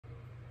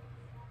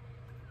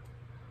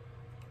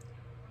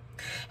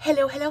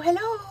Hello, hello,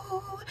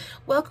 hello.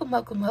 Welcome,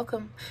 welcome,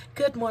 welcome.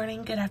 Good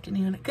morning, good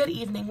afternoon, good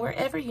evening,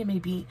 wherever you may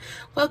be.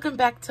 Welcome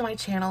back to my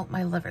channel,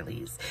 my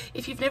Loverlies.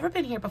 If you've never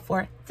been here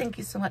before, thank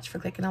you so much for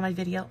clicking on my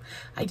video.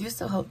 I do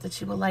so hope that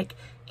you will like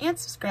and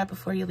subscribe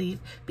before you leave.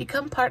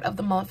 Become part of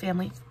the Mom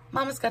family.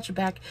 Mama's got your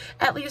back,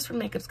 at least when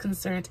makeup's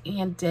concerned,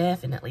 and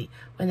definitely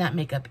when that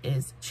makeup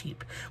is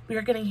cheap. We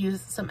are going to use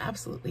some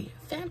absolutely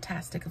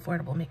fantastic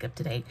affordable makeup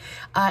today,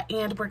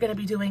 and we're going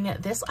to be doing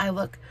this eye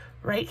look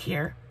right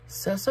here.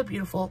 So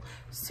beautiful,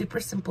 super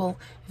simple,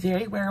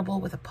 very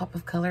wearable with a pop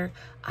of color.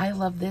 I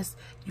love this.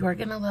 You are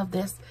going to love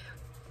this.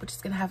 We're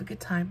just going to have a good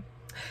time.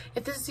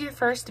 If this is your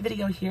first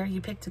video here, you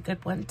picked a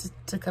good one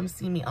to come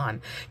see me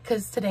on,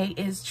 because today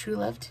is True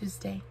Love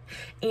Tuesday,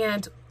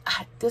 and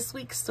this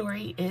week's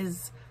story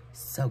is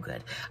so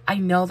good. I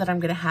know that I'm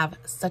going to have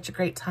such a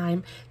great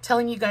time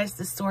telling you guys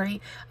this story.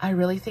 I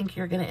really think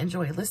you're going to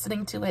enjoy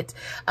listening to it.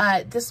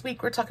 This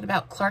week we're talking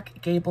about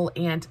Clark Gable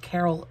and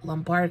Carole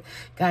Lombard.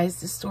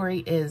 Guys, this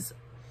story is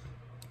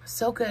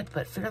so good,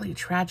 but fairly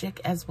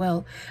tragic as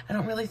well. I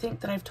don't really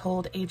think that I've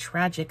told a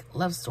tragic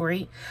love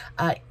story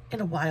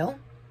in a while,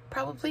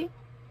 probably.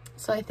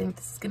 So I think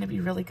this is going to be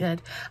really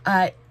good.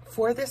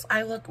 For this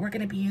eye look, we're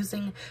going to be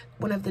using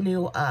one of the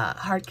new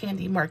Hard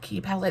Candy Marquee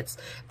palettes.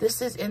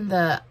 This is in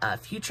the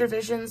Future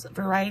Visions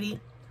variety.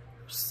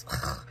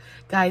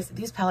 Guys,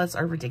 these palettes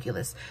are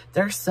ridiculous.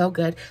 They're so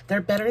good.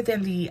 They're better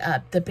than the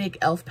big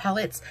e.l.f.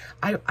 palettes.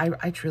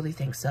 I truly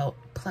think so.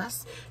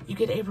 Plus, you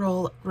get a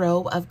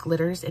row of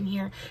glitters in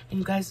here, and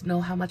you guys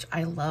know how much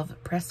I love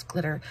pressed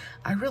glitter.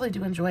 I really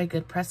do enjoy a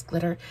good pressed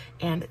glitter,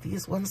 and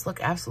these ones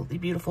look absolutely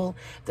beautiful.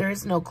 There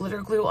is no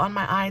glitter glue on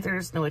my eye. There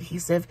is no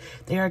adhesive.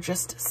 They are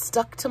just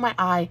stuck to my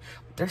eye.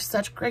 They're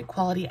such great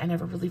quality. I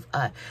never really,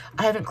 I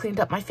haven't cleaned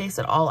up my face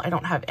at all. I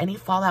don't have any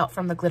fallout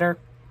from the glitter.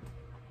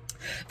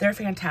 They're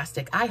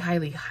fantastic. I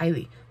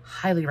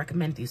highly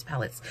recommend these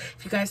palettes.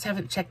 If you guys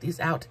haven't checked these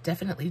out,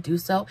 definitely do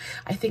so.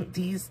 I think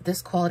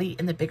this quality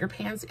in the bigger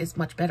pans is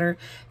much better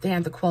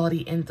than the quality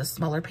in the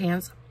smaller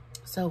pans.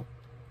 So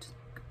just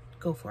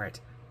go for it.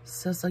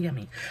 So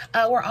yummy.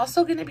 We're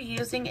also going to be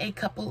using a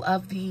couple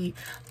of the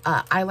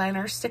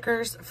eyeliner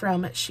stickers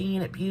from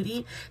Shein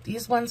Beauty.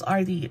 These ones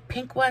are the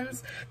pink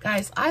ones.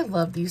 Guys, I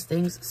love these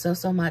things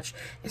so much,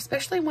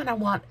 especially when I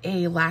want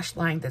a lash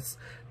line that's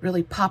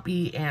really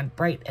poppy and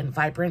bright and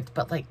vibrant,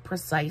 but like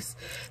precise.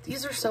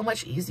 These are so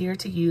much easier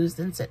to use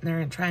than sitting there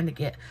and trying to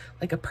get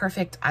like a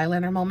perfect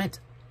eyeliner moment.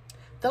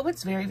 Though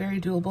it's very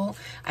doable,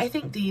 I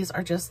think these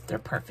are just, they're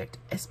perfect,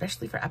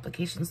 especially for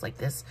applications like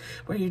this,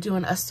 where you're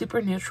doing a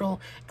super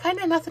neutral, kind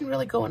of nothing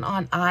really going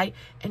on eye,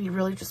 and you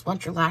really just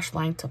want your lash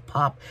line to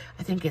pop.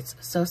 I think it's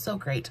so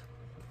great.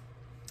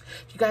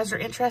 If you guys are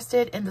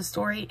interested in the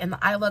story and the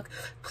eye look,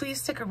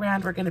 please stick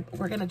around.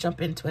 We're gonna jump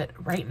into it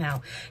right now.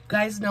 You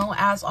guys know,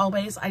 as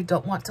always, I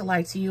don't want to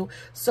lie to you,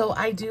 so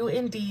I do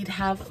indeed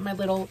have my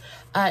little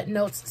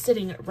notes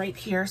sitting right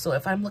here. So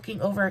if I'm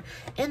looking over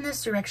in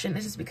this direction,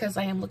 it is because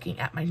I am looking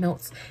at my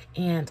notes,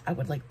 and I'm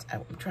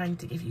trying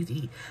to give you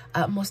the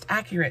most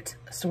accurate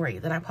story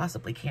that I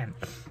possibly can.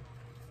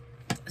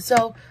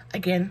 So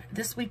again,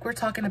 this week we're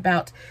talking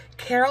about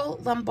Carole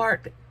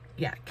Lombard.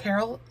 Yeah,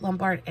 Carole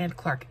Lombard and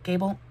Clark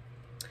Gable.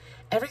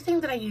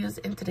 Everything that I use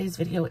in today's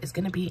video is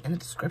going to be in the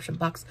description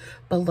box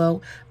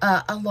below,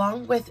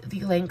 along with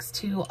the links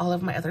to all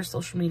of my other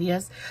social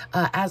medias.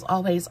 As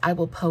always, I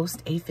will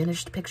post a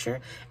finished picture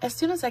as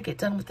soon as I get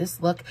done with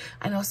this look.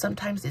 I know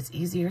sometimes it's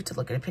easier to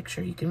look at a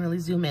picture. You can really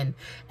zoom in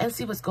and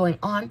see what's going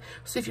on.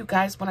 So if you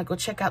guys want to go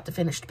check out the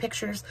finished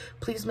pictures,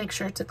 please make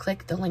sure to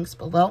click the links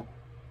below.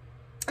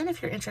 And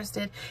if you're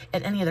interested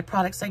in any of the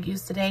products I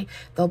use today,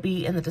 they'll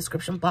be in the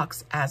description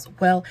box as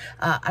well.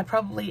 I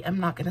probably am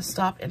not going to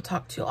stop and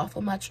talk too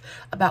awful much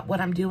about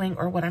what I'm doing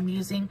or what I'm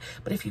using.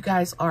 But if you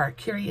guys are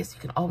curious, you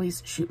can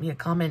always shoot me a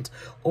comment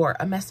or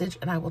a message,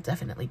 and I will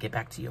definitely get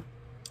back to you.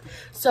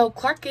 So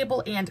Clark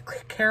Gable and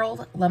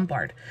Carole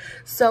Lombard.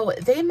 So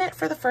they met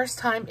for the first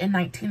time in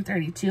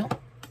 1932.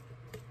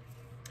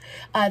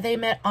 They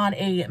met on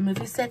a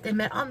movie set. They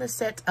met on the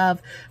set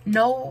of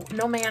No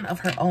Man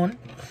of Her Own.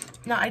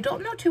 Now, I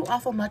don't know too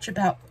awful much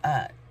about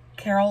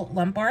Carole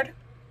Lombard,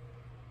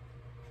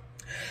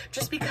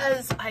 just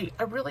because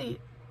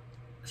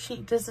she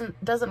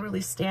doesn't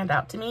really stand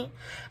out to me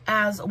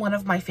as one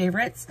of my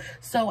favorites.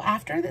 So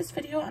after this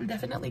video, I'm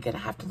definitely gonna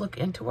have to look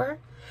into her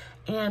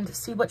and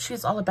see what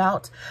she's all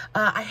about.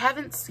 I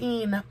haven't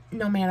seen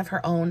No Man of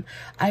Her Own.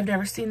 I've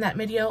never seen that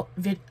video.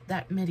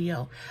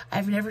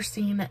 I've never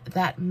seen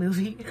that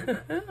movie.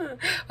 I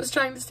was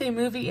trying to say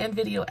movie and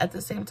video at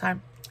the same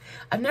time.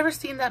 I've never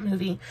seen that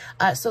movie,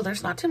 so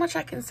there's not too much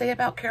I can say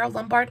about Carole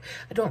Lombard.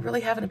 I don't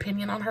really have an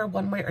opinion on her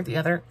one way or the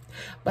other,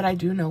 but I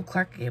do know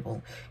Clark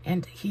Gable,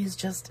 and he's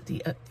just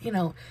the, you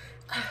know,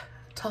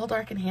 tall,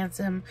 dark, and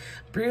handsome,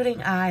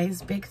 brooding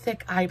eyes, big,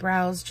 thick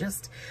eyebrows,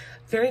 just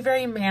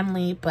very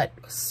manly, but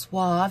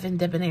suave and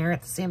debonair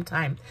at the same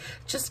time.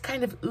 Just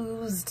kind of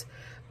oozed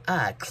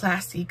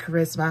classy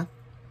charisma.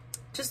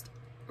 Just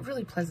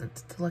really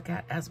pleasant to look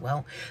at as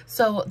well.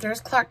 So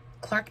there's Clark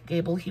Clark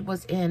Gable. He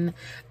was in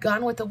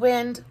Gone with the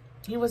Wind.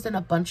 He was in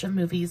a bunch of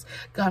movies,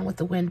 Gone with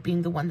the Wind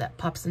being the one that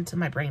pops into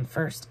my brain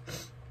first.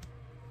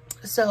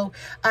 So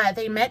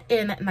they met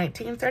in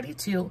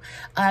 1932.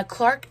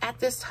 Clark at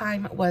this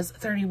time was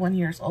 31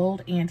 years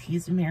old, and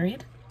he's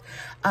married.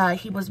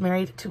 He was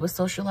married to a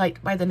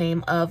socialite by the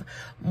name of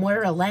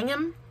Moira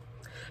Langham.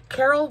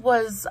 Carole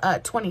was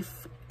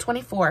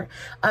 24.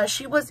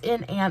 She was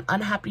in an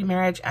unhappy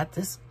marriage at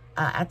this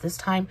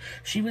time.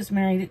 She was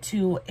married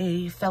to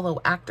a fellow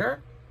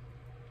actor.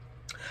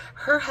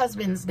 Her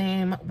husband's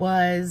name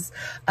was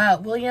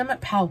William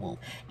Powell,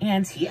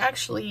 and he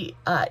actually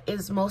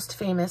is most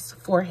famous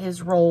for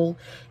his role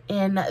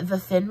in The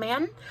Thin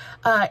Man.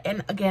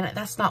 And again,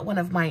 that's not one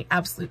of my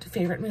absolute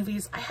favorite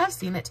movies. I have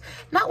seen it.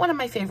 Not one of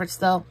my favorites,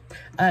 though.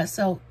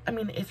 So, I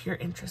mean, if you're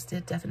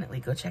interested,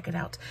 definitely go check it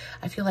out.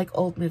 I feel like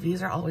old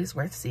movies are always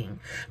worth seeing.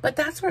 But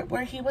that's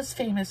where he was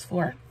famous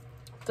for.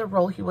 The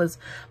role he was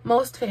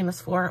most famous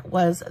for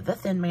was The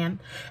Thin Man,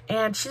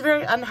 and she's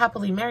very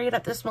unhappily married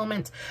at this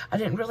moment. I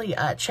didn't really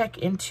check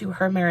into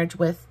her marriage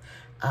with,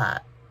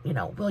 you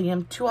know,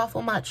 William too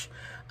awful much,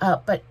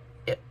 but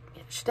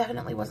she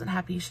definitely wasn't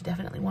happy. She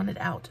definitely wanted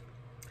out.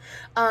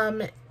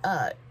 And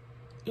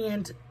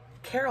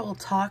Carole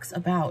talks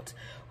about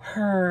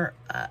her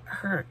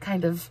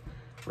kind of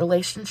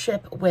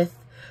relationship with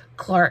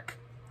Clark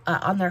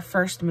on their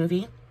first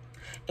movie.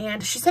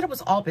 And she said it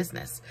was all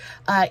business.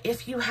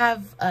 If you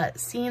have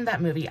seen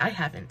that movie, I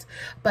haven't,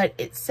 but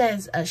it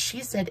says,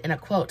 she said in a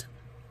quote,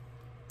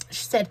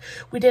 she said,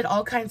 "We did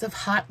all kinds of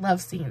hot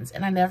love scenes,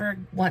 and I never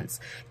once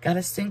got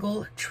a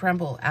single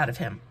tremble out of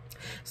him."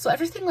 So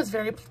everything was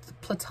very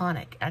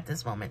platonic at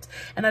this moment.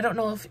 And I don't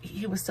know if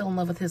he was still in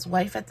love with his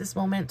wife at this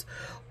moment,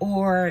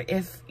 or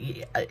if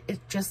it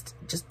just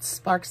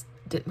sparks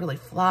didn't really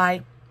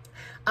fly.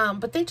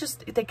 But they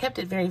kept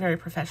it very, very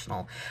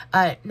professional.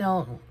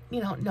 No,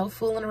 you know, no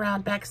fooling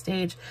around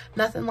backstage,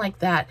 nothing like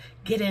that.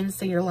 Get in,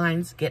 say your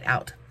lines, get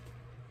out.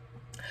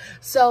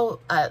 So,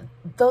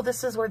 though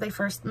this is where they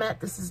first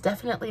met, this is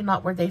definitely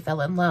not where they fell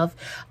in love.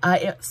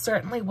 It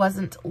certainly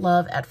wasn't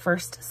love at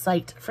first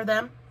sight for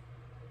them.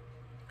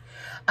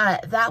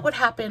 That would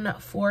happen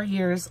 4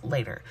 years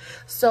later.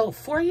 So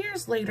 4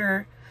 years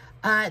later,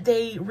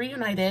 they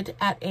reunited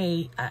at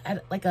a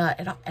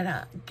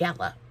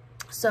gala.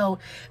 So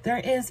there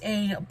is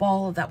a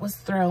ball that was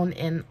thrown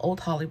in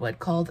Old Hollywood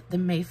called the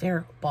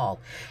Mayfair Ball,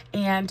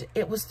 and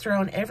it was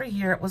thrown every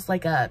year. It was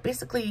like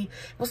basically,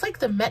 it was like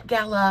the Met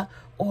Gala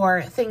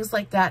or things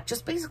like that.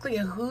 Just basically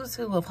a who's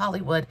who of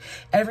Hollywood.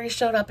 Everybody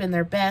showed up in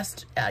their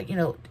best, you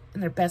know,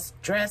 in their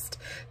best dressed,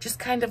 just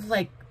kind of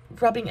like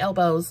rubbing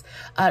elbows,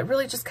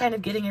 really just kind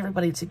of getting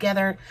everybody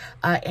together,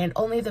 and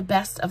only the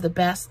best of the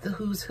best, the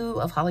who's who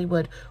of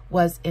Hollywood,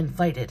 was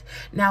invited.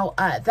 Now,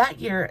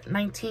 that year,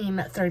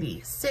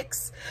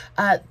 1936,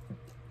 a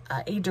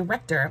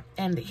director,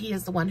 and he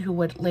is the one who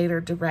would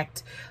later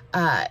direct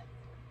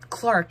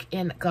Clark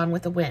in Gone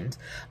with the Wind,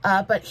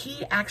 but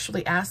he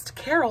actually asked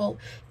Carole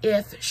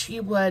if she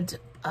would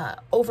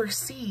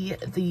oversee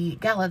the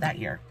gala that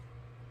year.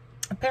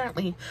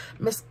 Apparently,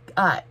 Miss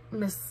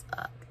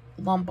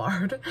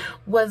Lombard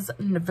was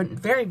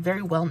very,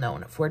 very well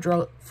known for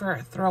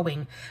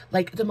throwing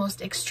like the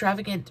most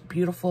extravagant,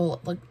 beautiful,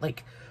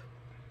 like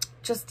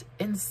just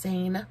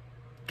insane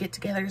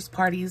get-togethers,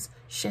 parties,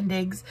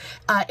 shindigs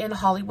in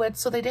Hollywood.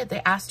 So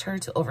they asked her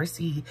to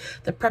oversee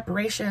the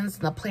preparations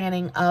and the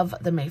planning of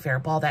the Mayfair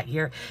Ball that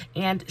year,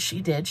 and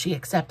she did. She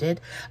accepted.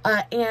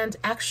 And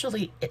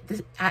actually,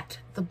 at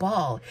the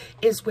ball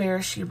is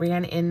where she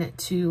ran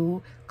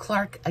into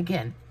Clark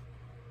again.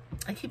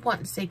 I keep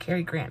wanting to say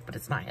Cary Grant, but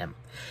it's not him.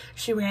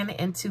 She ran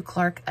into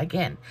Clark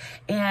again,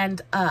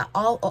 and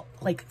all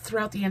like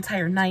throughout the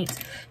entire night,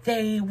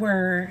 they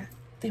were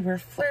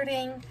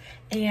flirting,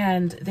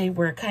 and they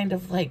were kind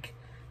of like,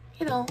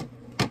 you know,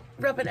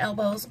 rubbing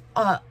elbows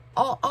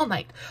all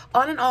night,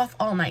 on and off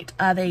all night.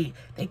 They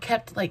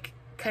kept like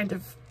kind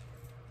of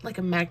like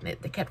a magnet.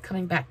 They kept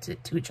coming back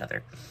to each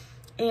other.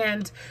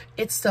 And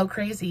it's so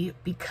crazy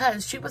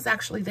because she was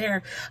actually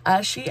there.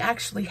 She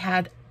actually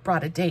had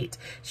brought a date.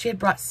 She had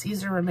brought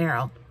Cesar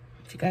Romero.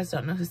 If you guys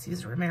don't know who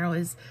Cesar Romero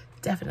is,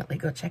 definitely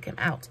go check him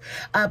out.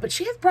 But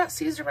she had brought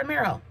Cesar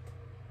Romero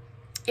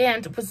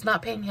and was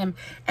not paying him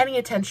any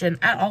attention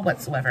at all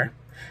whatsoever.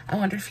 I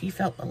wonder if he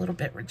felt a little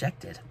bit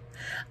rejected.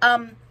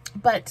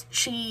 But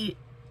she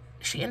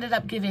ended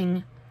up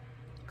giving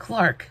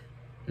Clark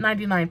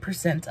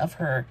 99% of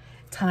her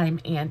time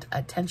and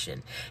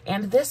attention.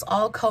 And this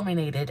all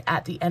culminated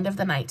at the end of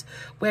the night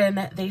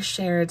when they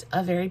shared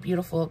a very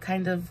beautiful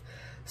kind of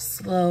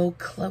slow,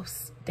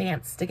 close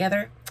dance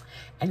together.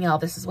 And y'all,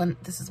 this is when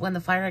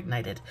the fire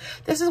ignited.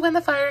 This is when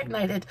the fire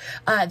ignited.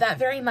 That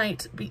very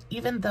night,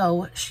 even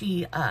though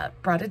she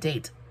brought a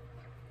date,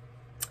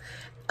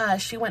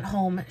 she went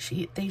home.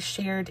 They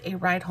shared a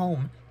ride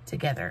home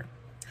together.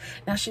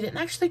 Now, she didn't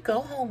actually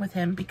go home with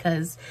him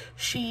because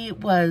she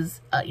was,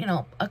 you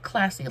know, a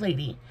classy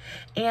lady.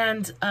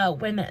 And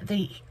when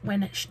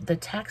the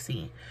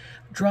taxi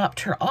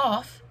dropped her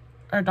off,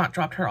 or not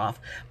dropped her off,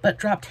 but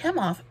dropped him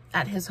off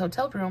at his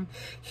hotel room,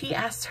 he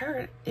asked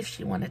her if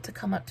she wanted to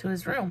come up to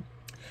his room.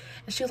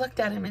 And she looked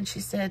at him and she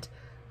said,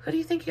 "Who do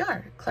you think you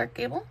are, Clark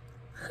Gable?"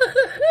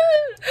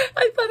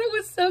 I thought it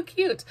was so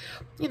cute,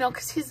 you know,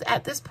 because he's,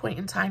 at this point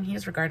in time, he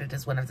is regarded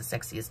as one of the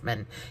sexiest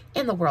men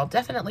in the world.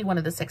 Definitely one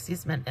of the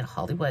sexiest men in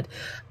Hollywood.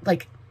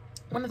 Like,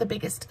 one of the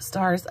biggest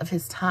stars of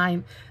his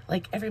time.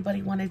 Like,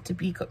 everybody wanted to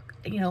be,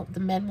 you know, the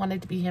men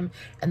wanted to be him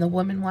and the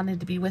women wanted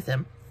to be with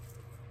him.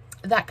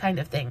 That kind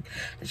of thing.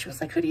 And she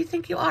was like, "Who do you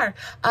think you are?"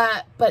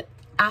 But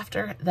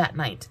after that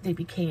night, they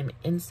became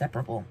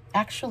inseparable.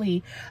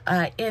 Actually,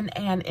 in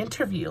an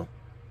interview,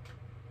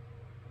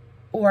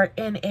 or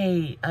in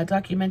a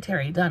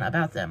documentary done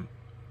about them,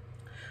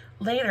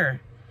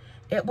 later,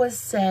 it was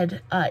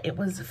said, it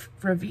was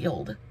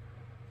revealed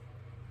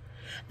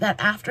that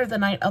after the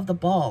night of the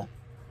ball,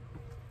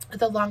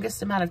 the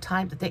longest amount of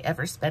time that they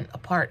ever spent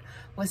apart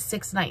was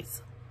 6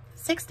 nights.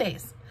 6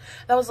 days.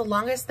 That was the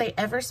longest they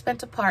ever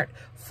spent apart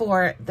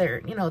for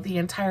their, you know, the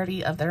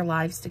entirety of their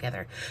lives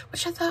together,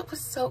 which I thought was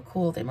so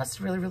cool. They must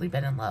have really, really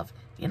been in love,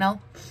 you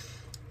know?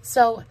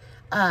 So,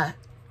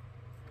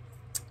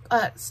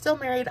 still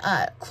married.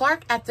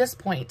 Clark at this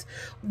point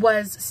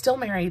was still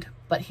married,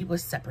 but he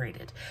was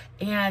separated.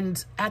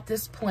 And at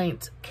this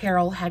point,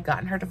 Carole had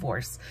gotten her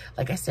divorce.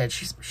 Like I said,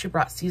 she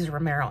brought Cesar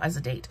Romero as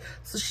a date.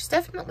 So she's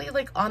definitely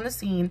like on the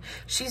scene.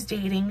 She's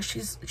dating.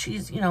 She's,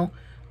 you know,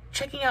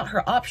 checking out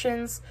her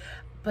options.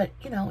 But,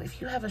 you know,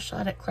 if you have a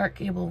shot at Clark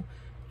Gable,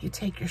 you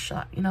take your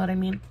shot. You know what I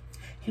mean?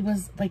 He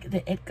was like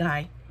the it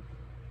guy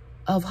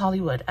of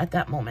Hollywood at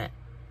that moment.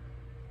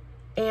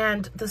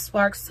 And the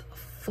sparks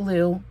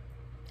flew.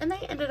 And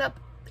they ended up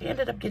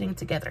getting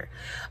together.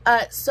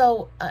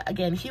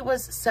 Again, he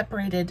was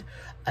separated.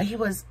 He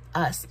was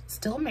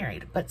still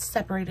married, but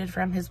separated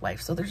from his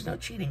wife. So there's no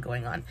cheating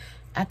going on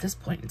at this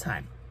point in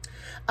time.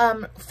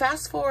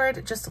 Fast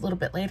forward just a little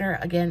bit later.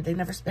 Again, they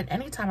never spent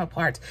any time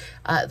apart.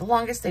 The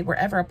longest they were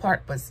ever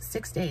apart was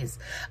 6 days.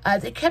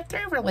 They kept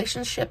their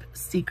relationship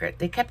secret.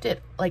 They kept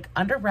it like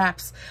under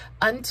wraps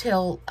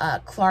until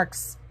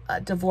Clark's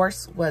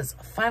divorce was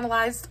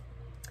finalized.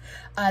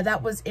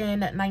 That was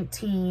in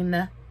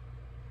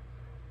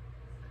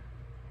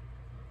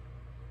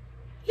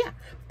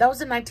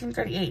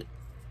 1938,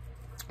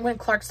 when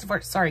Clark's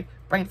divorce, sorry,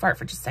 brain fart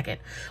for just a second,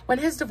 when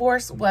his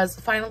divorce was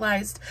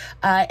finalized,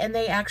 and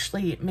they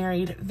actually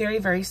married very,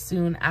 very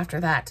soon after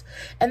that.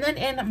 And then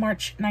in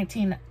March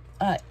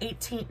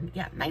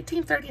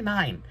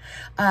 1939,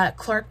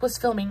 Clark was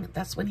filming.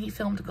 That's when he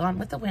filmed Gone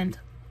with the Wind.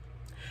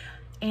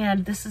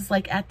 And this is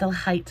like at the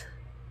height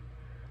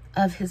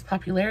of his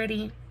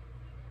popularity.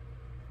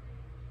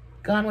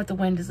 Gone with the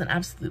Wind is an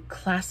absolute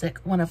classic,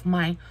 one of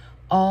my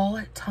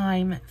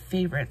all-time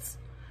favorites,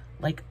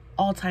 like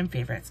all-time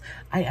favorites.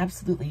 I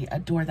absolutely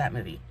adore that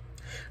movie.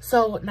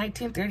 So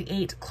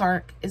 1938,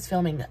 Clark is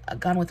filming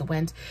Gone with the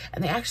Wind,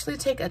 and they actually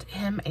take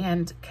him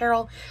and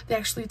Carole, they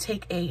actually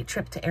take a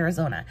trip to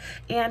Arizona.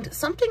 And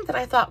something that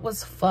I thought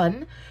was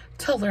fun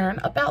to learn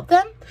about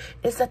them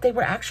is that they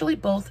were actually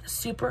both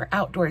super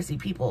outdoorsy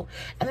people.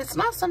 And it's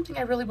not something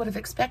I really would have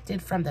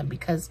expected from them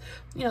because,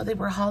 you know, they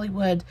were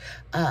Hollywood,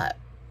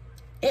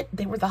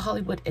 they were the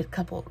Hollywood it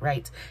couple,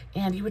 right?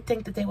 And you would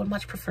think that they would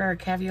much prefer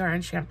caviar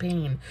and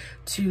champagne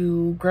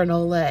to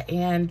granola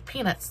and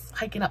peanuts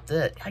hiking up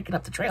the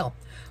trail,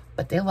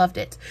 but they loved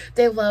it.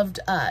 They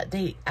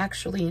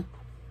actually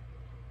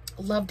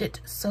loved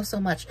it so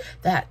much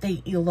that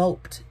they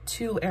eloped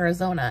to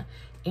Arizona,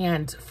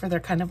 and for their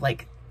kind of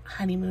like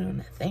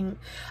honeymoon thing,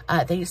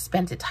 they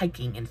spent it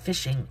hiking and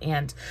fishing,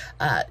 and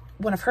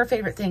one of her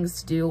favorite things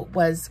to do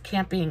was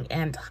camping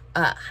and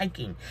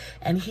hiking,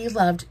 and he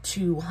loved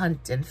to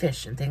hunt and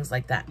fish and things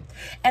like that.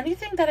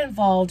 Anything that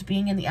involved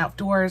being in the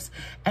outdoors,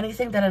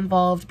 anything that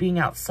involved being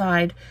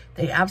outside,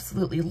 they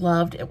absolutely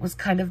loved. It was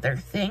kind of their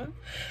thing.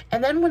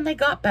 And then when they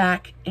got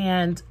back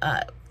and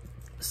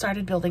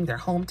started building their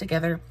home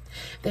together,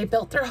 they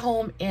built their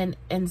home in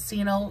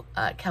Encino,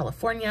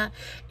 California,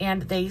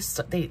 and they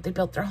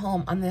built their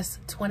home on this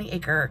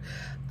 20-acre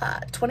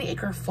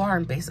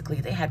farm.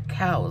 Basically, they had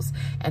cows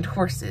and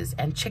horses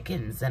and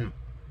chickens and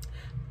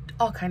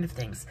all kind of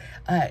things.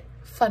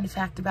 Fun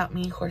fact about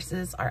me: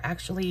 horses are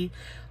actually,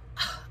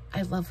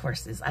 I love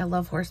horses. I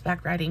love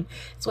horseback riding.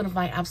 It's one of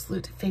my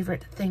absolute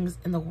favorite things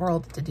in the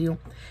world to do.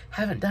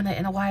 Haven't done it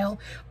in a while,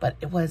 but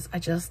it was. I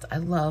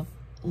love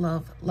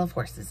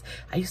horses.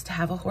 I used to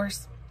have a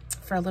horse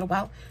for a little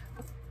while.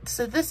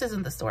 So this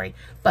isn't the story,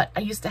 but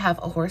I used to have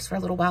a horse for a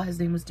little while. His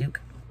name was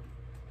Duke.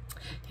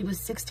 He was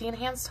 16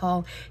 hands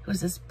tall. He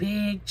was this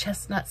big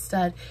chestnut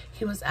stud.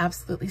 He was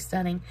absolutely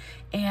stunning,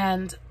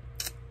 and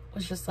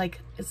was just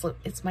like,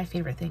 it's my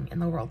favorite thing in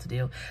the world to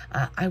do.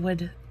 I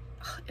would,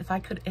 if I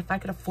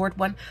could afford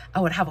one,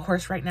 I would have a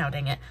horse right now.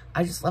 Dang it,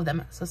 I just love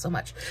them so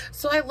much.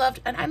 So I loved,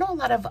 and I know a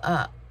lot of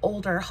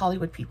older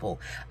Hollywood people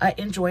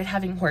enjoyed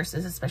having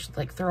horses, especially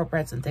like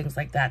thoroughbreds and things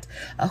like that.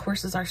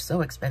 Horses are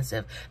so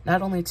expensive,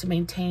 not only to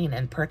maintain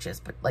and purchase,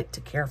 but like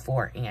to care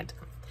for and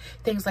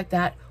things like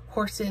that.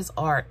 Horses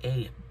are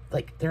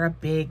they're a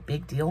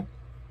big deal.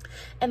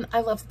 And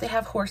I love that they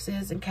have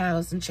horses and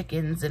cows and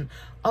chickens and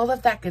all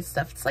of that good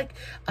stuff. It's like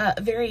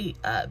a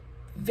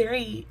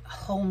very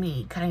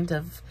homey kind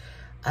of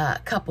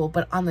couple,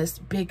 but on this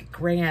big,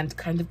 grand,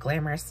 kind of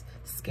glamorous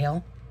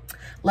scale.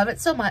 Love it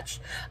so much.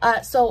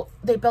 So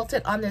they built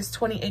it on this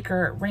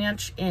 20-acre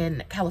ranch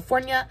in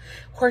California.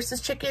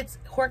 Horses,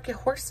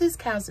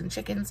 cows, and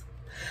chickens.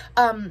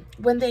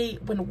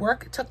 When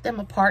work took them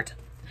apart,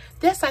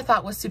 this I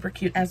thought was super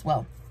cute as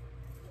well.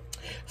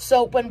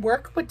 So when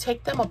work would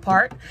take them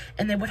apart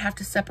and they would have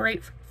to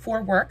separate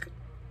for work,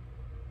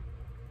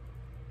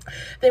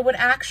 they would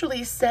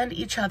actually send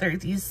each other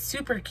these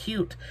super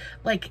cute,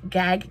 like,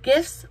 gag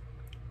gifts.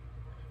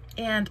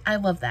 And I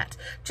love that.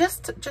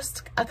 Just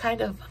a kind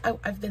of,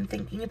 I've been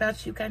thinking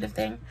about you kind of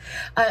thing.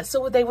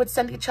 So they would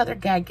send each other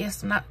gag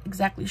gifts. I'm not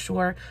exactly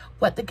sure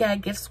what the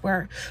gag gifts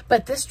were,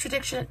 but this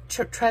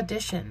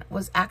tradition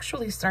was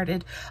actually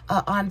started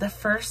on the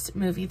first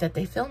movie that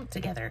they filmed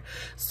together.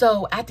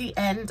 So at the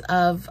end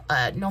of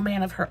No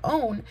Man of Her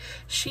Own,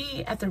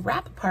 at the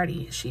wrap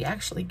party, she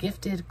actually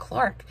gifted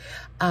Clark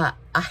a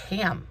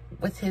ham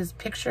with his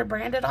picture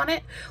branded on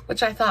it,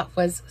 which I thought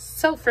was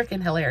so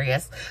freaking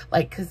hilarious.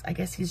 Like, because I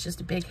guess he's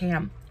just a big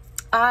ham.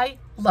 I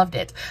loved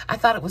it. I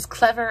thought it was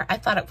clever. I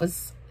thought it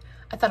was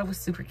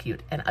super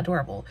cute and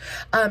adorable.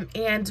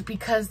 And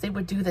because they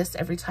would do this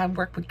every time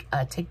work would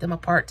take them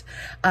apart,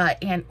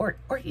 or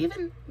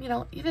even, you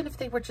know, even if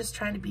they were just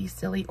trying to be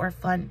silly or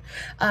fun,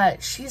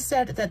 she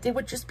said that they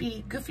would just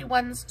be goofy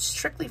ones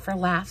strictly for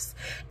laughs,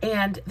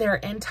 and their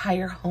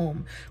entire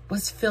home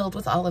was filled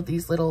with all of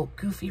these little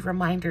goofy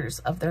reminders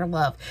of their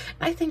love.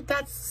 And I think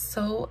that's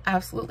so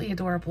absolutely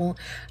adorable,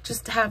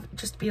 just to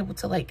be able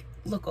to, like,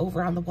 look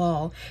over on the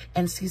wall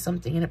and see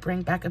something and it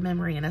bring back a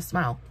memory and a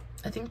smile.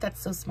 I think that's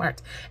so smart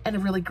and a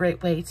really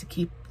great way to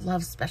keep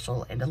love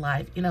special and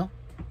alive, you know.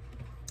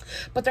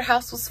 But their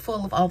house was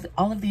full of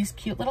all of these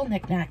cute little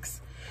knickknacks.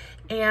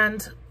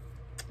 And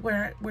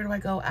where do I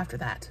go after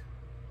that?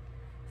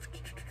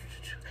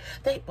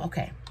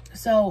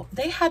 So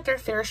they had their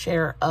fair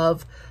share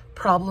of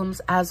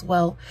problems as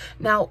well.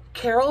 Now,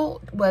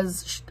 Carole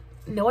was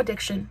no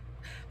addiction.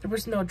 There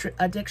was no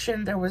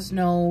addiction. There was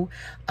no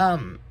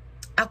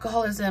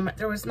alcoholism.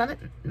 There was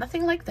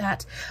nothing like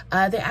that.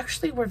 They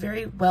actually were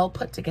very well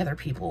put together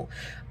people.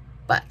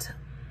 But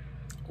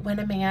when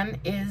a man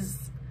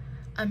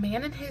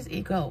and his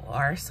ego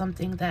are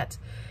something that,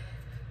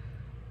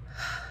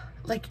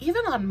 like,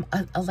 even on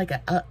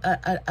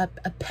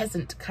a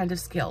peasant kind of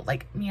scale,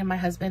 like me and my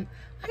husband,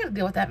 I gotta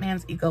deal with that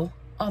man's ego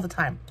all the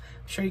time.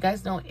 I'm sure you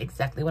guys know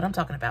exactly what I'm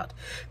talking about.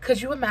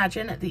 Could you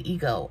imagine the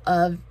ego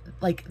of,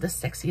 like, the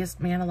sexiest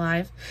man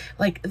alive,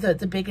 like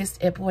the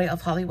biggest it boy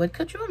of Hollywood?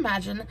 Could you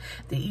imagine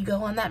the ego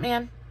on that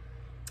man?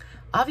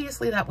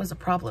 Obviously that was a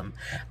problem.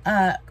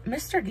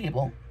 Mr.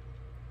 Gable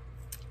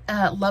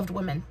loved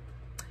women,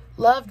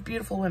 loved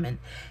beautiful women,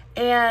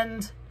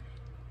 and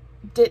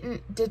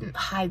didn't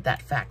hide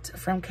that fact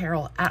from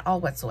Carole at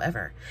all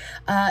whatsoever.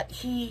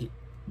 He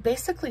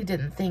basically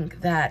didn't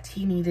think that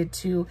he needed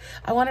to,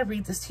 I want to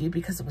read this to you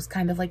because it was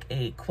kind of like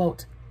a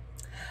quote.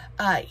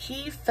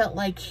 He felt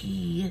like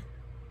he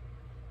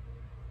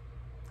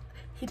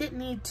didn't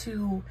need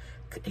to,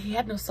 he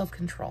had no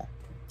self-control.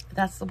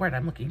 That's the word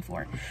I'm looking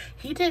for.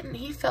 He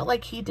felt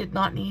like he did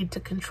not need to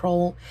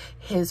control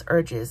his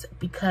urges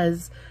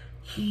because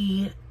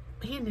he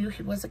knew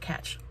he was a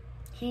catch.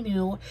 He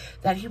knew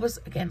that he was,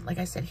 again, like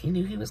I said, he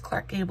knew he was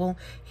Clark Gable.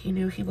 He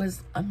knew he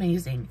was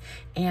amazing.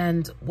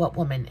 And what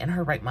woman in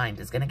her right mind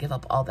is going to give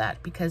up all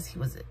that because he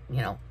was,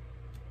 you know,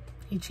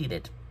 he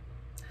cheated.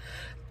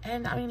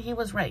 And I mean, he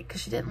was right because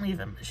she didn't leave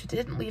him. She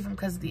didn't leave him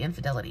because of the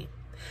infidelity.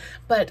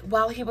 But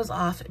while he was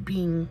off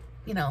being,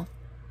 you know,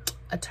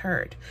 a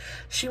turd,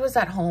 she was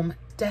at home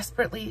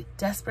desperately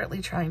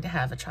trying to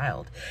have a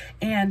child.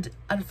 And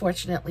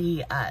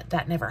unfortunately,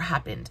 that never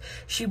happened.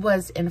 She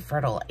was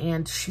infertile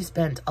and she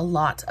spent a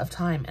lot of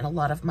time and a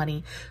lot of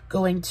money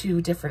going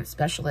to different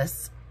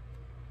specialists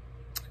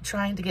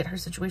trying to get her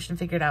situation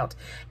figured out,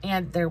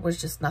 and there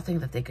was just nothing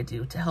that they could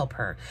do to help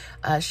her.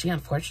 She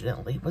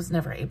unfortunately was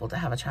never able to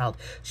have a child.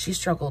 She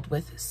struggled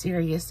with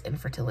serious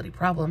infertility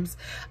problems.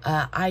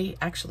 I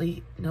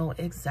actually know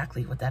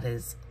exactly what that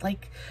is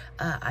like.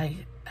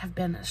 I have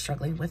been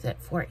struggling with it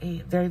for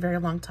a very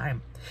long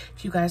time.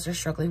 If you guys are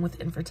struggling with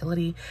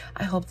infertility,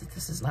 I hope that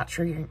this is not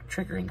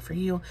triggering for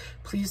you.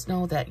 Please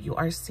know that you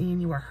are seen,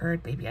 you are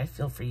heard. Baby, I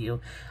feel for you.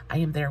 I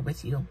am there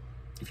with you.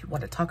 If you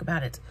want to talk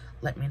about it,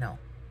 let me know.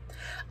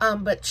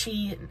 But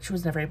she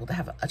was never able to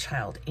have a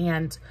child,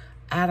 and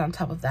add on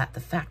top of that the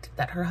fact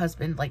that her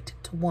husband liked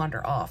to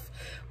wander off.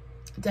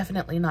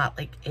 Definitely not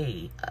like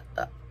an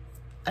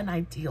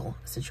ideal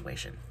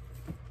situation.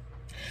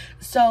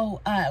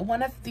 So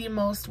one of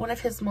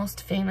his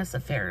most famous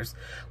affairs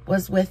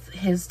was with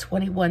his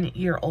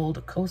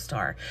 21-year-old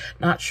co-star.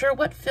 Not sure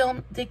what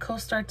film they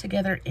co-starred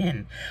together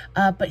in,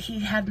 but he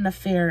had an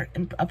affair,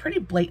 a pretty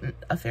blatant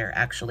affair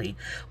actually,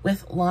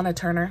 with Lana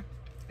Turner.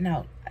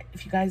 Now,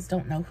 if you guys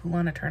don't know who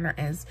Lana Turner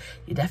is,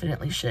 you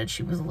definitely should.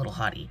 She was a little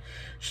hottie.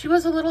 She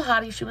was a little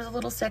hottie. She was a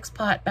little sex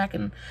pot back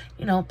in,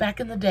 you know, back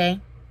in the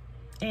day.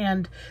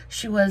 And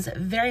she was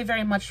very,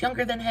 very much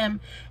younger than him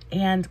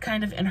and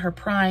kind of in her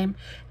prime.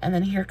 And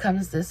then here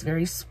comes this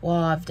very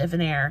suave,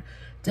 debonair,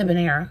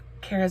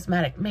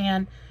 charismatic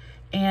man.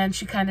 And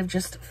she kind of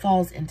just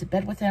falls into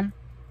bed with him.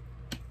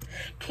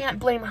 Can't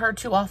blame her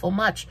too awful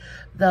much,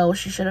 though.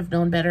 She should have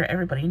known better.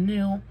 Everybody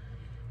knew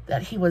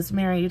that he was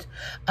married.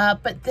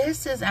 But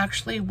this is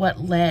actually what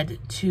led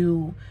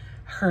to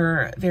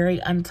her very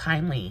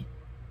untimely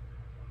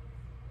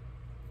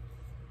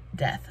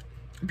death.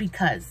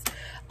 Because,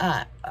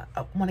 I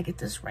want to get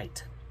this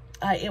right.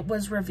 It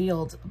was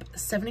revealed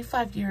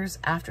 75 years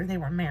after they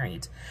were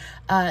married,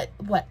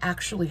 what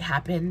actually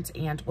happened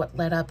and what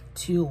led up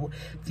to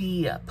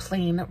the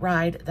plane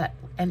ride that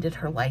ended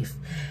her life.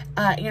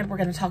 And we're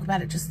going to talk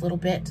about it just a little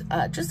bit,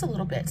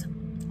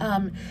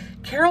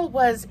 Carole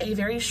was a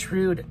very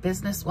shrewd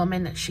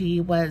businesswoman. She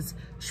was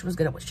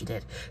good at what she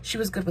did. She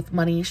was good with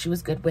money. She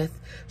was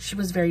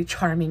very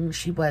charming.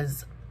 She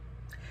was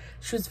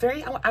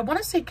very, I want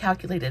to say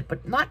calculated,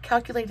 but not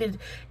calculated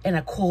in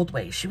a cold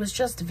way. She was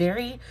just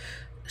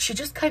she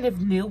just kind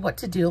of knew what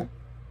to do.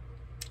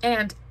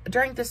 And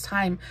during this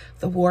time,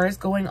 the war is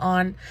going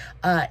on,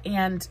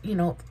 and, you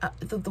know,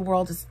 the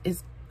world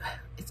is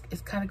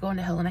kind of going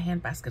to hell in a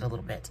handbasket a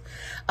little bit.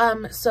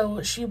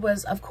 So she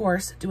was, of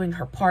course, doing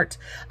her part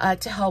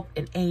to help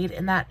and aid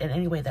in that in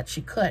any way that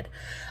she could.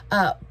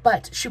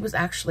 But she was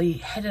actually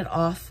headed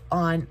off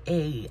on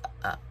a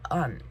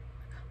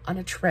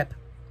trip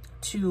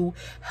to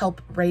help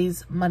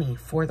raise money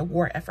for the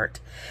war effort.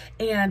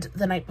 And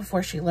the night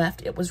before she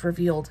left, it was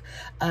revealed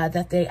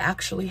that they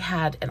actually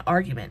had an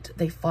argument.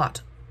 They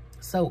fought.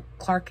 So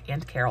Clark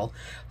and Carole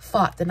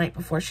fought the night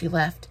before she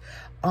left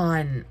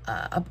on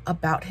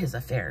about his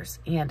affairs,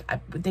 and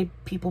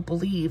people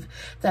believe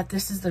that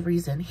this is the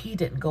reason he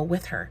didn't go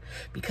with her,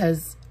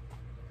 because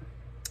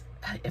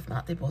if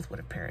not, they both would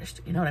have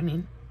perished. You know what I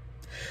mean?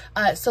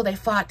 So they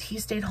fought. He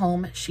stayed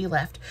home. She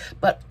left.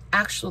 But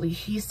actually,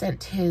 he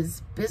sent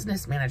his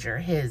business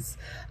manager,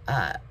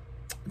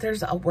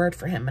 there's a word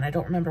for him, and I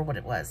don't remember what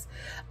it was.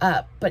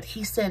 But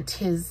he sent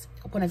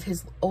one of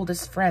his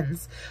oldest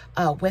friends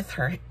with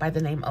her by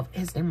the name of,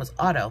 his name was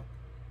Otto.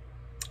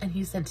 And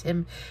he sent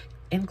him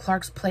in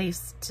Clark's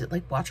place to,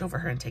 like, watch over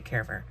her and take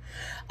care of her.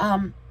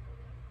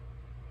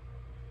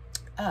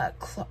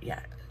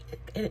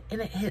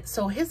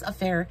 So his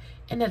affair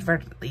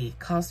inadvertently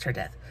caused her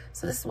death.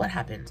 So this is what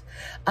happened.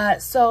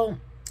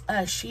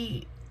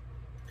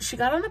 She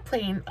got on a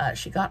plane.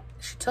 She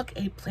took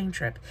a plane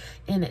trip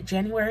in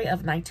January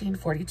of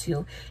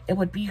 1942. It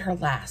would be her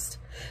last.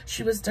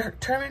 She was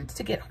determined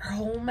to get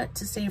home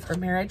to save her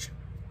marriage.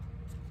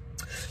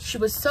 She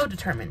was so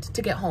determined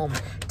to get home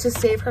to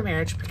save her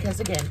marriage because,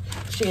 again,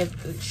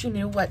 she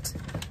knew what,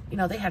 you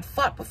know, they had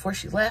fought before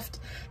she left,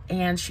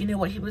 and she knew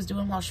what he was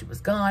doing while she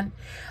was gone.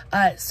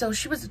 So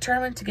she was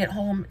determined to get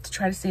home to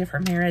try to save her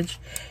marriage,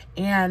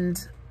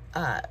 and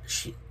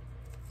she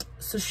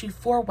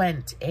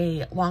forewent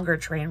a longer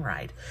train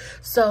ride.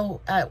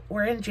 So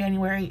we're in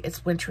January.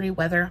 It's wintry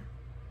weather.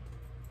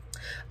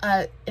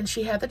 And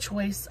she had the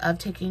choice of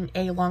taking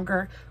a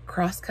longer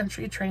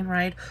cross-country train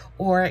ride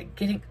or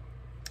getting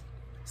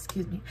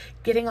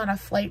on a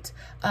flight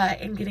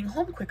and getting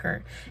home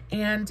quicker.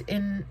 And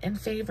in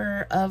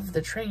favor of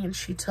the train,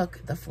 she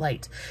took the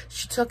flight.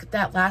 She took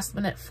that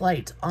last-minute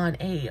flight on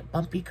a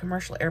bumpy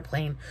commercial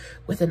airplane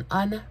with an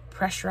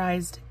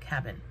unpressurized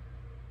cabin.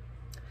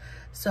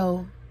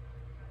 So,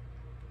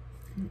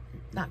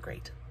 not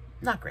great.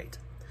 Not great.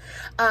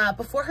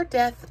 Before her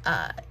death,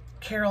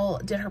 Carole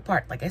did her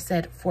part, like I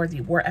said, for the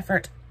war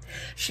effort.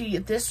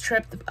 This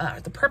trip,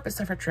 the purpose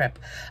of her trip,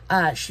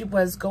 she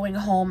was going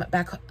home,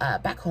 back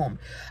home,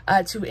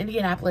 to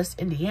Indianapolis,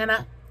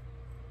 Indiana,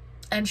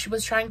 and she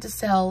was trying to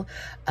sell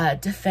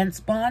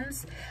defense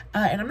bonds,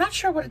 and I'm not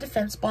sure what a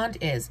defense bond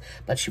is,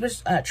 but she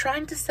was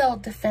trying to sell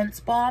defense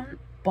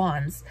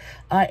bonds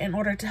in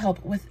order to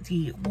help with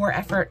the war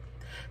effort.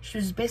 She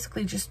was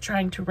basically just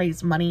trying to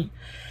raise money,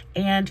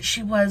 and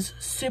she was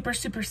super,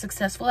 super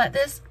successful at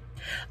this.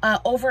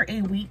 Over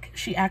a week,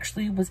 she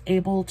actually was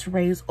able to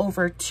raise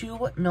over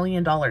 $2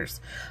 million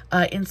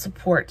in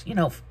support,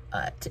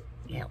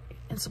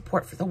 in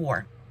support for the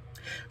war.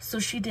 So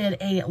she did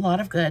a lot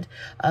of good,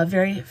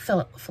 very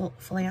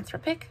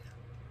philanthropic.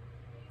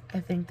 I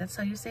think that's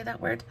how you say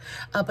that word.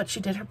 But she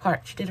did her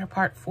part. She did her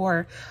part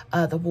for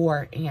the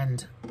war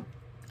and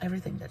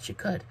everything that she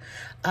could.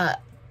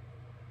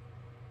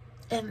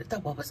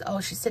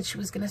 She said she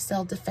was going to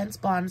sell defense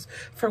bonds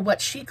for what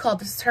she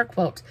called, this is her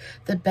quote,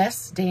 the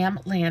best damn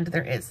land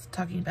there is,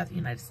 talking about the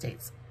United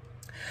States.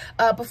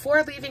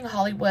 Before leaving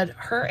Hollywood,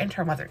 her and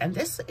her mother, and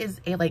this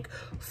is a, like,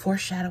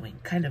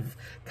 foreshadowing kind of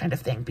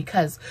thing,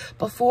 because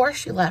before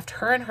she left,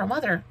 her and her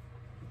mother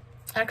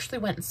actually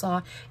went and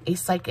saw a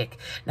psychic.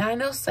 Now, I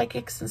know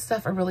psychics and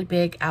stuff are really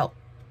big out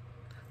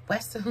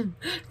west,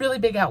 really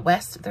big out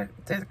west. They're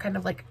kind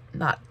of like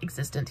not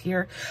existent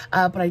here,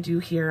 but I do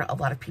hear a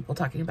lot of people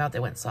talking about they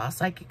went and saw a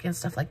psychic and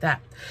stuff like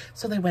that.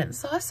 So they went and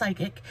saw a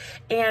psychic,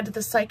 and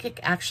the psychic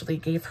actually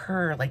gave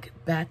her like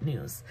bad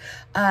news.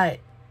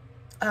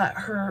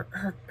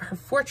 Her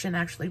fortune,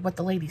 actually, what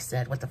the lady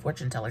said, what the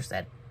fortune teller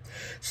said.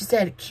 She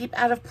said, keep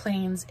out of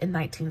planes in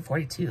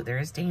 1942. There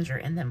is danger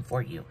in them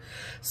for you.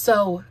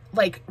 So,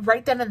 like,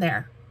 right then and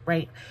there,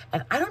 right?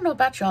 And I don't know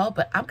about y'all,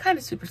 but I'm kind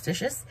of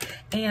superstitious.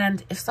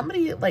 And if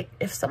somebody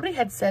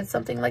had said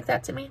something like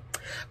that to me,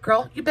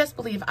 girl, you best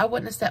believe I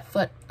wouldn't have set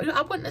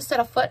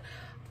a foot,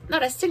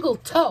 not a single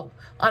toe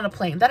on a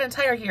plane that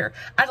entire year.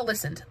 I'd have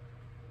listened.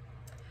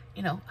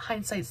 You know,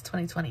 hindsight's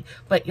 20/20.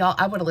 But y'all,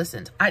 I would have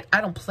listened. I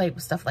don't play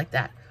with stuff like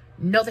that.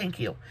 No, thank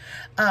you.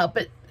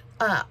 But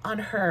on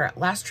her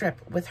last trip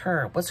with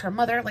her was her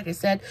mother, like I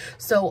said.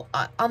 So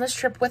on this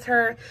trip with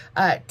her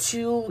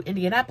to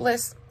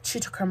Indianapolis, she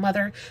took her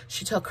mother.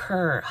 She took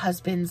her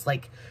husband's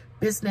like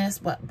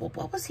business. What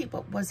was he?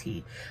 What was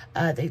he?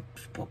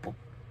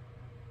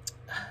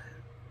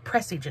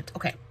 Press agent.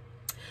 Okay.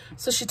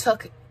 So she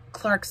took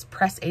Clark's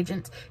press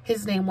agent.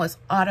 His name was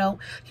Otto.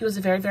 He was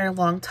a very, very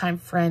long time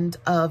friend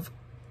of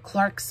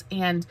Clark's,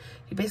 and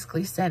he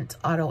basically sent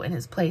Otto in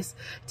his place,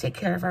 take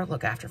care of her,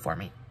 look after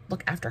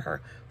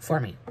her for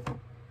me.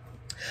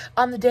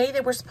 On the day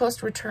they were supposed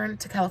to return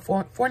to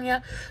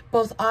California,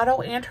 both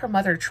Otto and her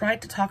mother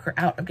tried to talk her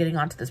out of getting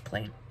onto this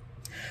plane.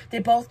 They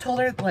both told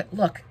her,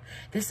 look,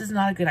 this is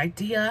not a good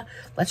idea.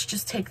 Let's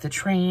just take the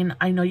train.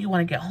 I know you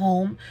want to get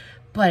home,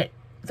 but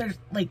there's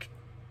like,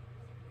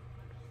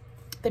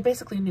 they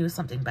basically knew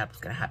something bad was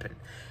going to happen.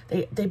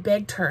 They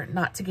begged her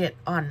not to get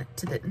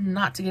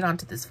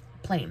onto this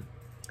plane.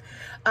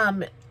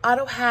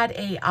 Otto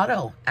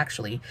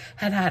actually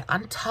had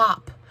on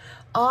top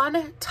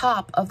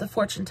of the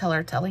fortune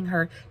teller telling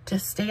her to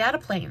stay out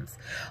of planes.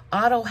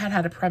 Otto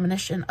had a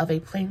premonition of a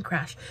plane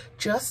crash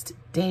just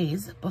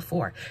days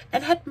before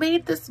and had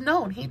made this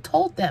known. He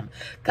told them,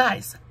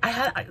 guys,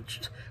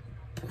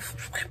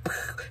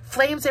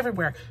 flames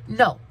everywhere.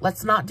 No,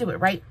 let's not do it,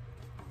 right?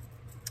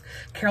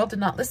 Carole did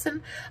not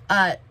listen.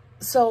 They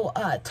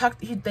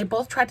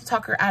both tried to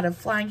talk her out of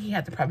flying. He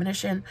had the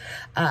premonition,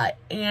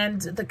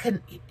 and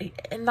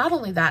not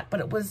only that,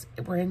 but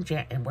we're in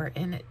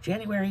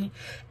January,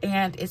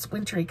 and it's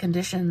wintry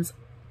conditions.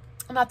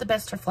 Not the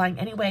best for flying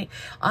anyway.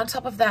 On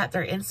top of that,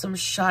 they're in some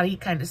shoddy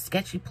kind of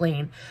sketchy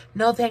plane.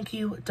 No, thank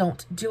you.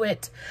 Don't do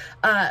it.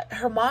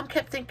 Her mom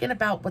kept thinking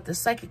about what the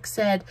psychic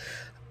said.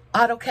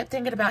 Otto kept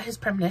thinking about his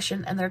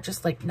premonition, and they're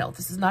just like, no,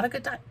 this is not a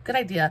good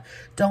idea.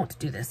 Don't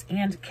do this.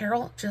 And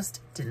Carole just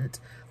didn't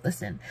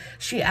listen.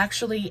 She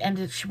actually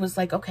she was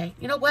like, okay,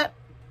 you know what?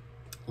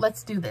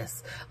 Let's do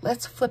this.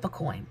 Let's flip a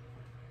coin.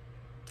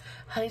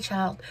 Honey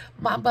child,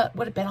 my butt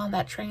would have been on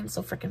that train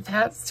so freaking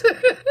fast.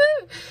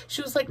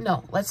 She was like,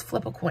 no, let's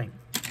flip a coin.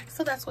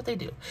 So that's what they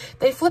do.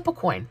 They flip a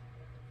coin.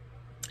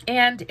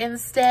 And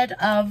instead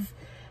of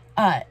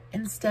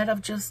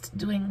just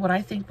doing what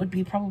I think would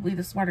be probably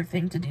the smarter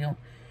thing to do,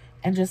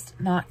 and just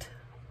not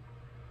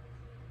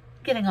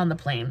getting on the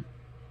plane,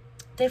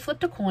 they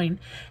flipped a coin,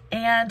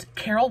 and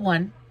Carole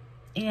won,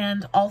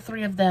 and all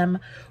three of them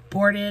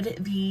boarded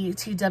the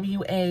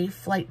TWA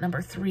flight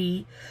number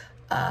 3.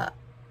 Yeah,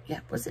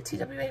 was it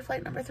TWA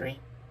flight number 3?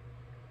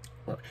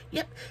 Well,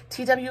 yep,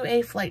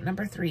 TWA flight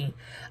number 3.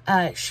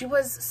 She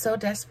was so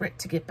desperate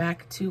to get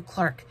back to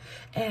Clark,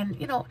 and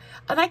you know,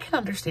 and I can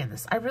understand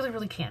this. I really,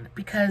 really can,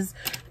 because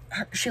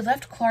she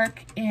left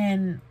Clark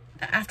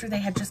after they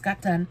had just got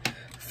done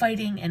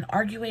fighting and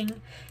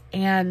arguing,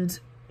 and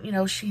you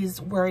know,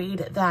 she's worried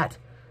that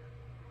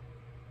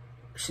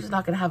she's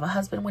not going to have a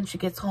husband when she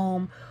gets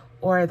home,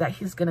 or that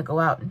he's going to go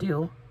out and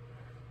do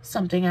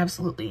something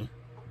absolutely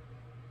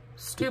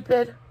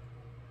stupid.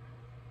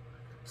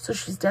 So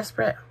she's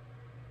desperate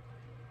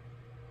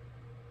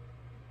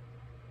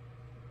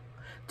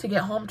to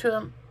get home to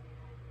him,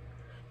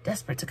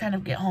 desperate to kind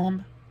of get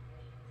home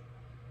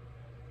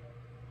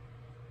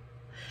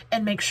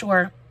and make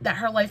sure that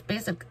her life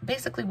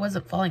basically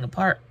wasn't falling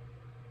apart.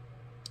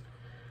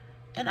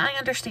 And I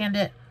understand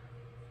it.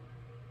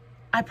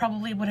 I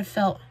probably would have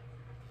felt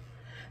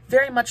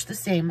very much the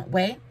same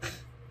way.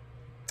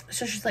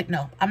 So she's like,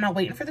 no, I'm not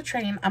waiting for the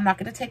train. I'm not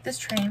going to take this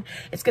train.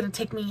 It's going to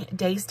take me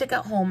days to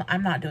get home.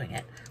 I'm not doing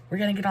it. We're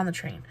going to get on the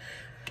train.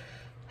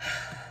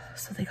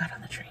 So they got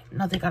on the train.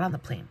 No, they got on the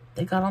plane.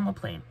 They got on the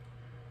plane.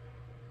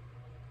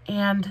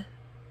 And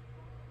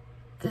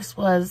this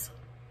was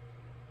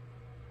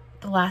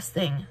the last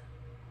thing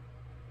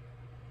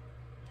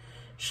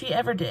she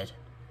ever did.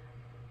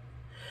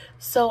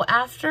 So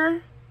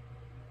after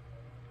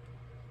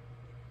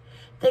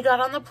they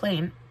got on the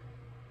plane,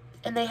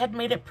 and they had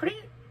made it pretty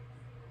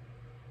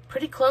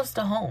close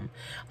to home.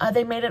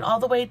 They made it all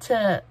the way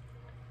to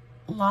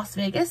Las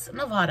Vegas,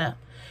 Nevada,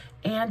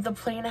 and the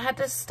plane had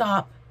to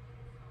stop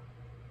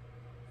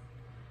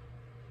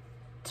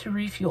to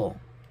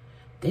refuel.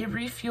 They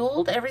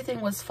refueled,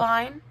 everything was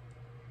fine.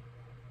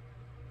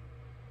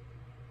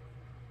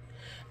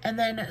 And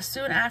then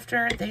soon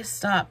after they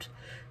stopped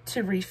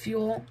to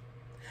refuel,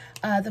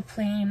 the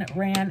plane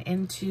ran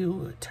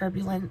into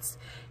turbulence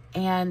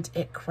and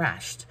it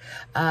crashed.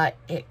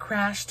 It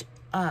crashed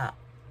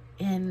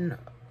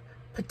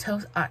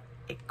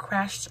it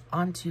crashed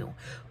onto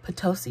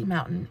Potosi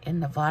Mountain in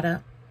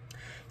Nevada,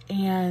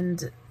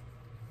 and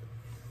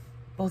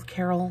both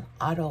Carole,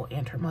 Otto,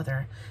 and her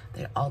mother,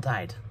 they all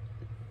died.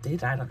 They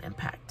died on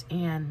impact,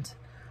 and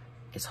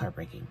it's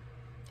heartbreaking.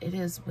 It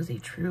was a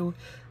true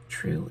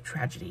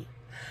tragedy.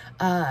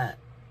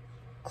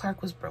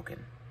 Clark was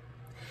broken,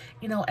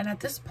 you know, and at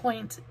this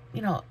point,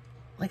 you know,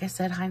 like I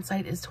said,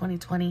 hindsight is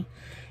 20/20.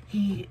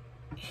 You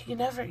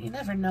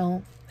never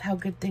know how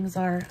good things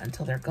are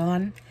until they're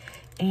gone.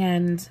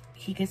 And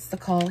he gets the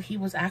call. He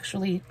was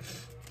actually,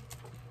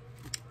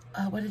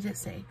 what did it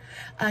say?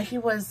 He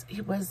was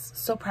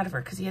so proud of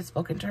her because he had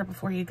spoken to her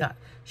before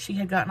she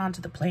had gotten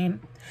onto the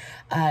plane.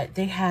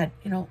 They had,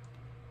 you know,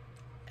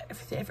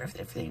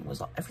 everything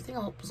was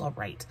all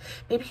right.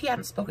 Maybe he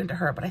hadn't spoken to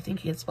her, but I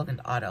think he had spoken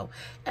to Otto,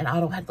 and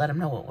Otto had let him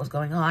know what was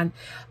going on.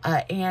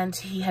 And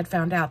he had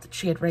found out that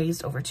she had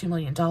raised over $2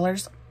 million.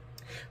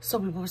 So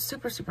we were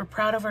super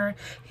proud of her.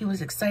 He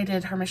was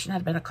excited. Her mission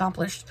had been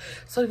accomplished.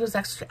 So he was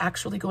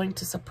actually going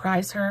to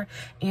surprise her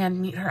and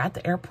meet her at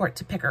the airport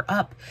to pick her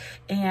up.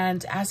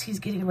 And as he's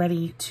getting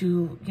ready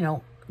to, you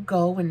know,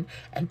 go and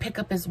pick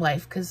up his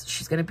wife, because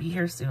she's going to be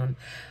here soon,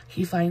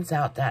 he finds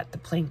out that the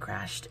plane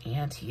crashed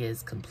and he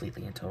is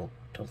completely and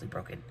totally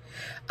broken.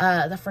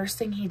 The first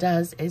thing he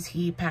does is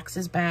he packs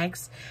his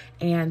bags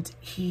and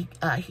he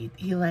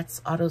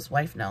lets Otto's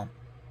wife know.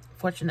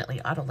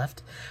 Fortunately,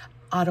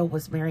 Otto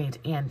was married,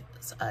 and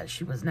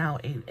she was now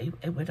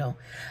a widow.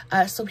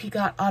 So he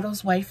got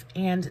Otto's wife,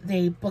 and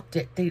they booked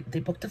it. They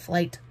booked a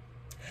flight,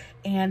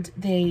 and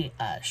they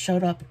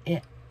showed up.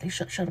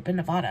 Showed up in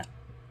Nevada.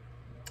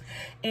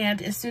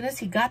 And as soon as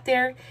he got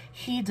there,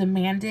 he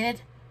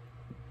demanded.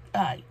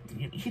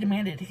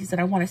 He said,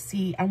 "I want to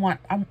see. I want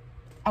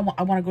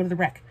to go to the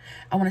wreck.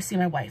 I want to see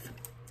my wife."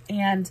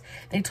 And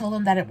they told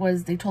him that it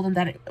was. They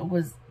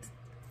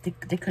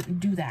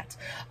couldn't do that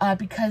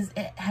because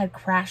it had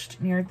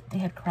crashed near. They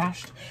had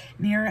crashed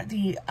near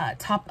the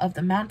top of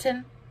the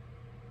mountain,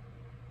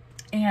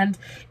 and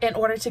in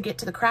order to get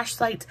to the crash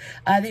site,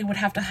 they would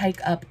have to hike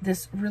up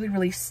this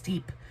really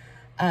steep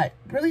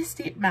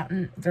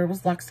mountain. There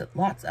was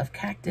lots of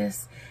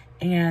cactus,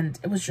 and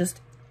it was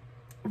just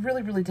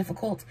really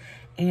difficult.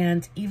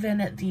 And even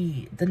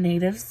the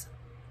natives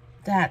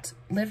that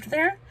lived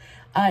there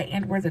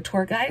and were the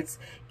tour guides,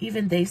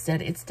 even they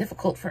said, "It's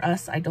difficult for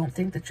us. I don't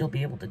think that you'll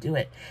be able to do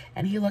it."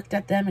 And he looked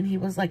at them and he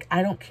was like,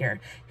 "I don't care."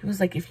 He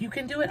was like, "If you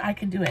can do it, I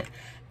can do it."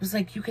 It was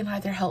like, "You can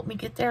either help me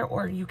get there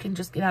or you can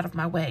just get out of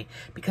my way,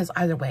 because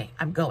either way,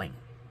 I'm going."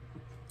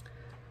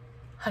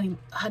 Honey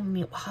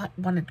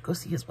wanted to go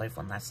see his wife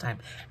one last time,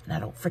 and I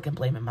don't freaking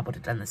blame him. I would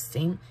have done the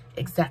same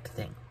exact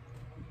thing.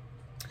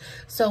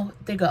 So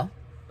they go.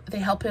 They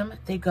help him,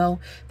 they go,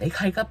 they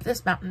hike up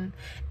this mountain,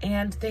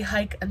 and they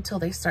hike until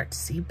they start to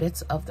see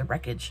bits of the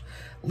wreckage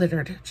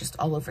littered just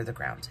all over the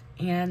ground.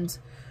 And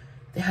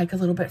they hike a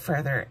little bit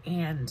further,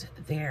 and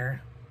they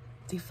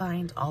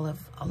find all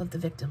of the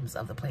victims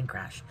of the plane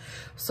crash.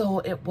 So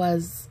it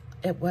was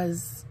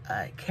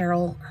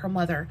Carole, her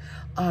mother,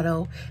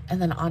 Otto, and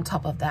then on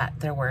top of that,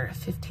 there were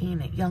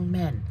 15 young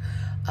men,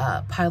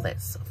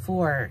 pilots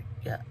for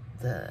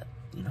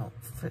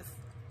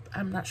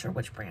I'm not sure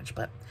which branch,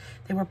 but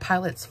they were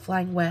pilots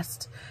flying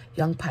west,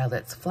 young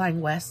pilots flying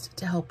west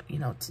to help,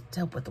 to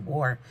help with the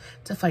war,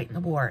 to fight in the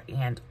war,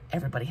 and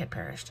everybody had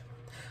perished.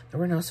 There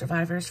were no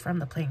survivors from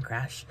the plane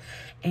crash,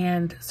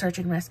 and Search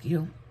and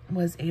Rescue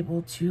was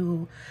able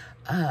to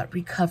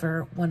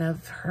recover one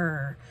of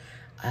her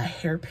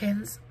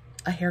hairpins,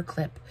 a hair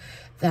clip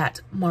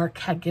that Mark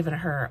had given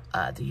her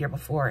the year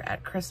before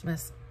at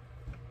Christmas.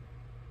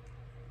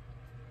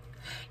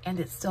 And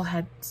it still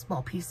had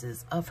small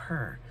pieces of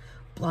her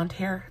blonde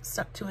hair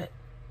stuck to it.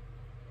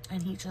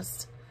 And he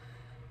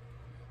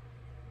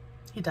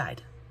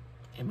died.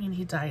 I mean,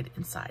 he died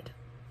inside.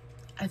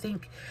 I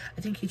think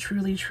he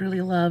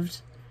truly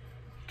loved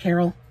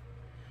Carole.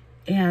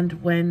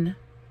 And when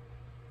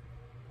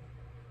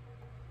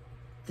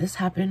this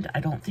happened, I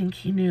don't think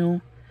he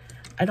knew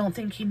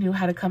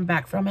how to come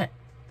back from it.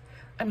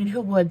 I mean,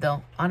 who would,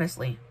 though,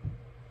 honestly?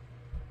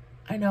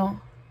 I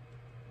know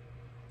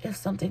if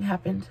something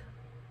happened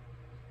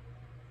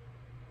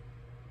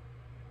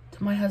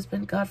to my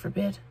husband, God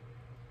forbid,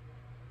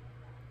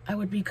 I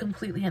would be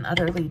completely and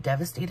utterly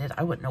devastated.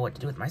 I wouldn't know what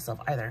to do with myself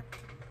either.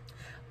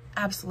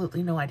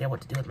 Absolutely no idea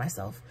what to do with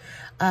myself.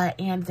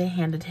 And they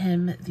handed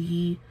him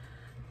the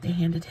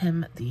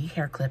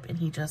hair clip, and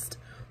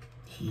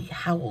he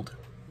howled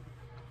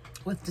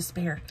with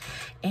despair.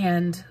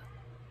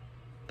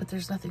 But there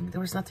was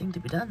nothing to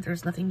be done. There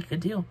was nothing he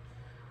could do.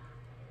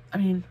 I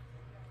mean,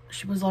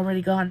 she was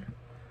already gone.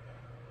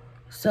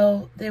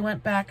 So they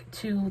went back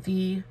to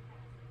the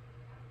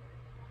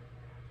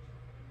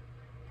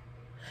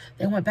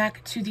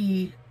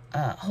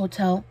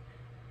hotel.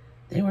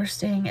 They were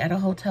staying at a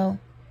hotel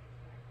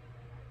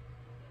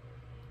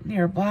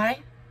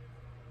nearby.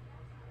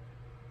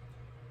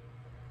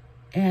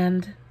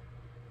 And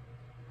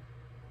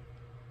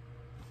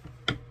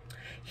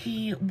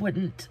he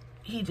wouldn't,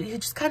 he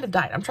just kind of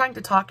died. I'm trying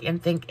to talk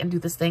and think and do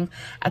this thing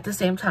at the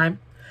same time,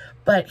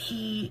 but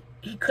he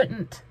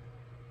couldn't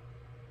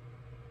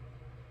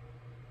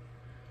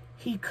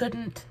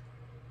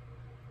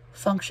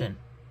function.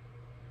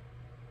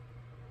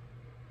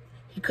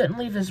 He couldn't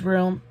leave his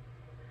room.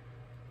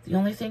 The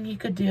only thing he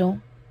could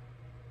do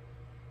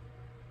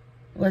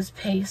was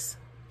pace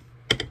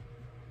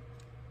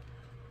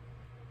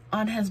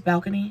on his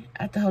balcony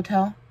at the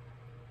hotel.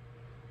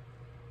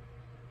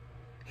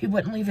 He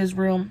wouldn't leave his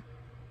room.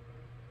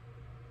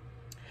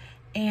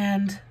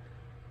 And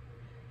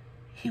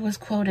he was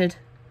quoted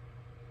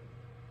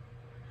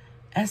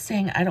as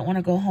saying, "I don't want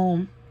to go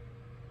home.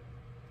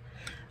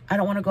 I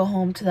don't want to go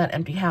home to that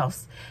empty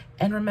house."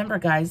 And remember,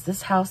 guys,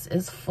 this house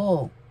is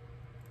full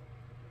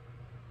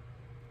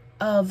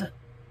of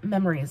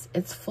memories.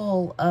 It's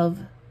full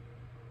of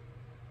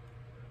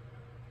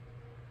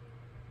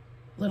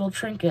little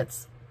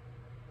trinkets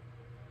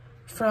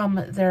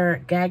from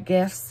their gag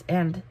gifts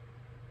and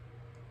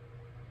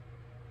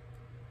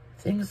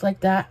things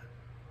like that.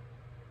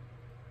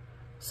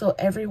 So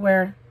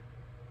everywhere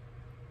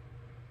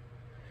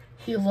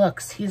he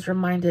looks, he's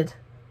reminded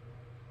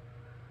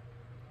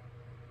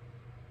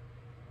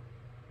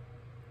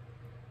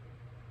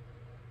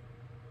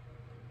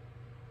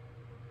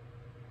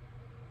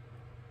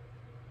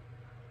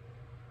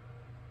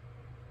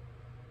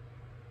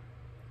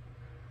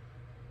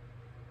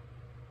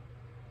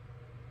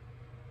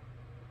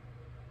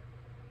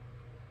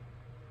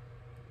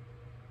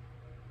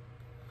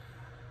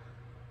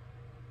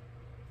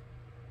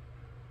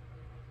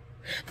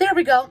There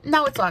we go.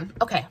 Now it's on.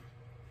 Okay.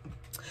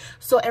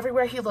 So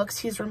everywhere he looks,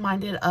 he's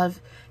reminded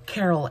of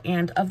Carole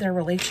and of their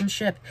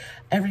relationship.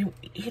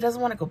 He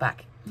doesn't want to go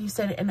back. He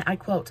said, and I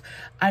quote,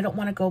 "I don't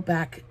want to go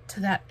back to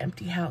that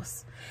empty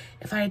house.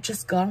 If I had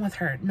just gone with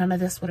her, none of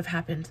this would have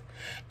happened."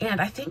 And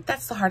I think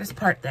that's the hardest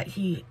part that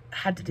he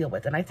had to deal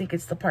with. And I think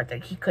it's the part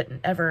that he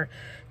couldn't ever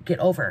get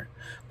over,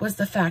 was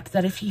the fact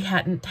that if he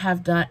hadn't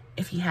have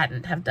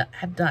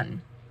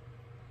done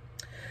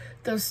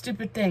those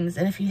stupid things,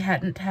 and if he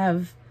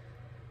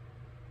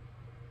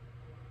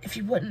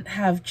wouldn't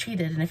have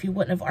cheated, and if he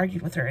wouldn't have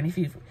argued with her, and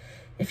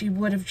if he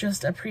would have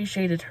just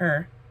appreciated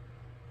her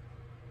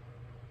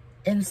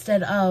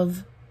instead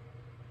of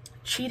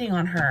cheating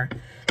on her,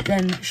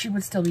 then she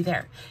would still be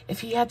there.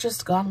 If he had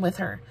just gone with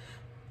her,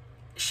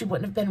 she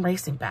wouldn't have been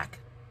racing back,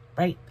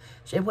 right?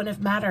 It wouldn't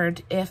have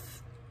mattered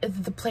if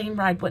the plane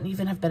ride wouldn't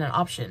even have been an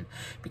option,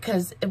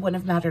 because it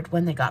wouldn't have mattered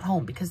when they got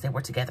home, because they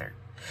were together.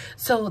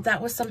 So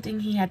that was something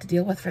he had to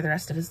deal with for the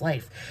rest of his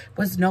life,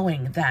 was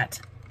knowing that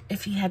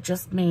if he had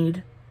just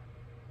made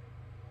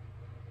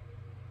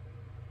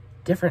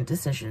different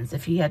decisions,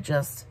 if he had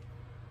just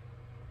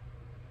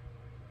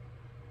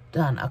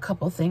done a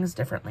couple things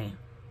differently,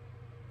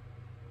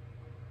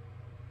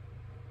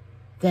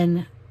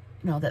 then,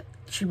 that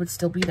she would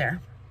still be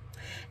there.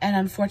 And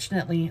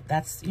unfortunately,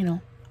 that's,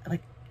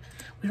 like,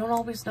 we don't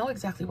always know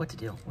exactly what to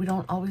do. We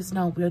don't always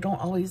know.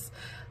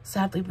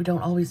 Sadly, we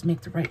don't always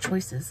make the right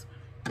choices.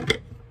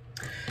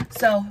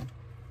 So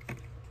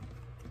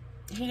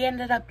he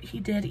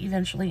did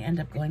eventually end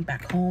up going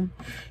back home.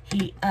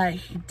 He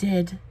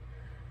did,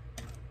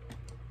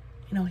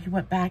 he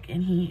went back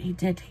and he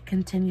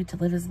continued to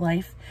live his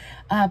life.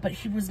 But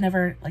he was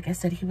never, like I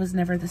said, he was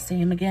never the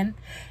same again.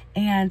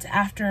 And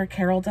after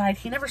Carole died,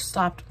 he never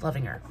stopped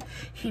loving her.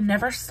 He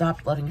never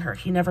stopped loving her.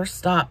 She never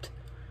stopped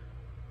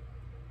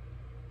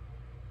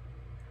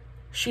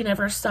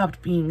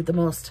being the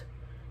most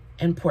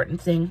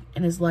important thing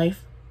in his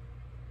life.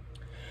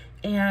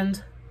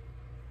 And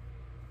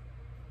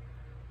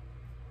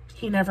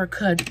he never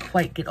could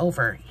quite get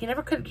over. He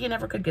never could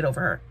get over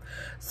her.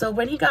 So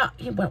when he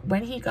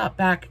got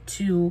back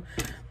to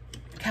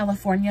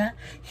California,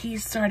 he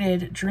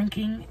started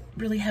drinking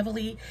really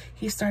heavily.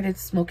 He started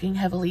smoking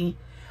heavily.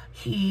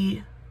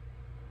 I'm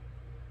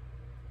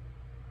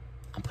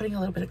putting a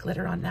little bit of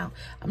glitter on now.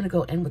 I'm going to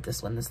go in with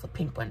this one. This is the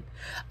pink one.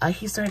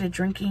 He started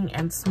drinking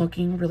and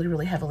smoking really,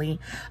 really heavily.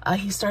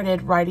 He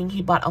started riding.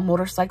 He bought a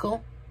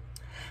motorcycle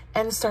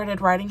and started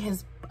riding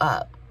his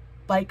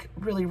bike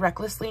really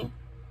recklessly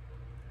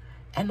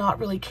and not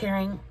really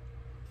caring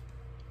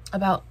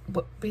about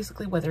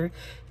basically whether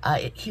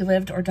he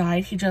lived or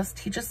died. He just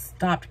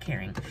stopped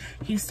caring.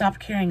 He stopped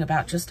caring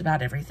about just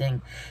about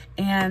everything.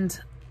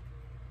 And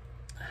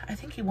I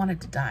think he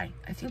wanted to die.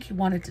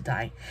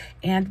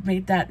 And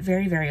made that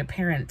very, very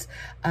apparent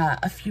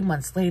a few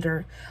months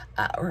later,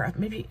 or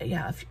maybe,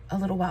 yeah, a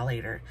little while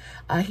later.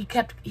 He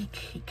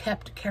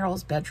kept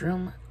Carole's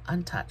bedroom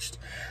untouched.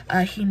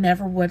 He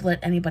never would let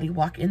anybody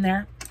walk in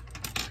there.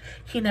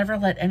 He never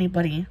let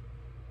anybody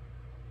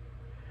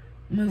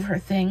move her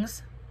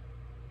things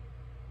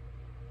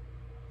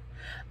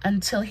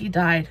until he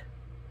died.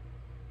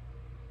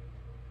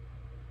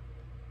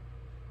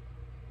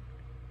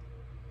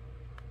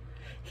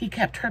 He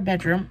kept her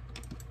bedroom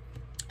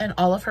and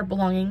all of her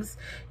belongings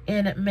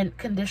in mint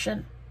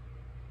condition.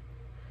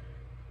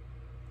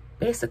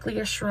 Basically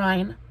a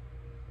shrine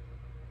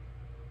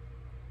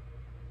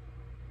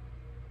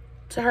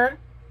to her.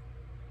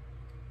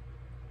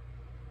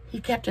 He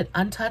kept it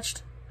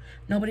untouched.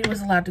 Nobody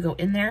was allowed to go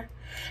in there.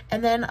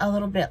 And then a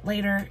little bit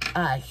later,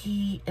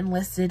 he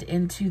enlisted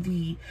into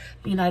the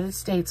United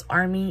States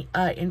Army,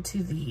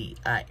 into the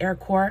Air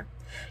Corps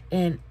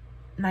in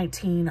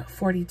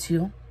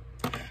 1942.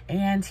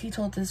 And he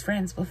told his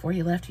friends before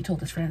he left, he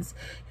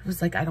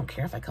was like, I don't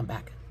care if I come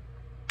back.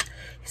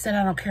 He said,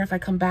 I don't care if I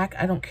come back.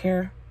 I don't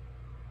care.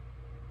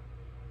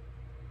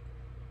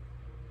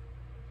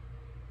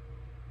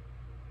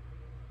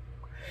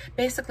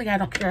 Basically, I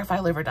don't care if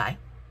I live or die.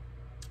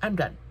 I'm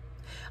done.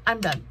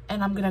 I'm done.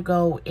 And I'm going to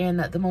go in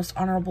the most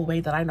honorable way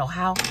that I know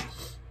how.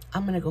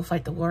 I'm going to go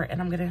fight the war,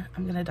 and I'm going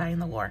to die in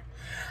the war.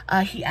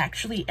 He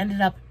actually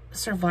ended up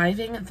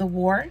surviving the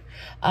war,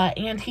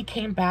 and he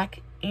came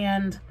back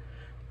and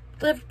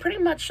lived pretty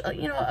much,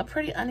 you know, a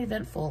pretty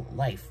uneventful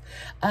life.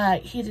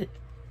 He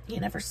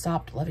never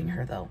stopped loving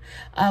her, though.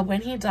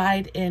 When he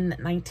died in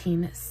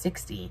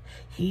 1960,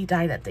 he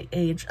died at the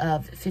age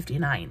of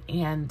 59,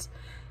 and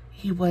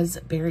he was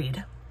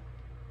buried.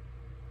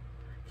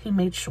 He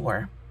made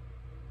sure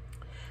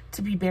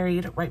to be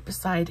buried right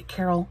beside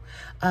Carole.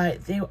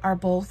 They are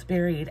both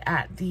buried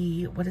at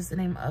the, what is the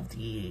name of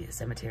the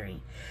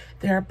cemetery?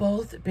 They are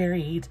both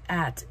buried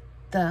at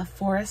the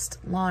Forest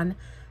Lawn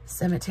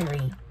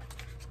Cemetery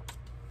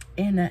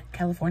in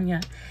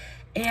California.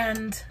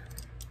 And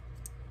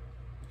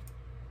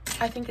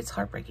I think it's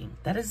heartbreaking.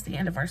 That is the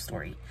end of our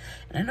story.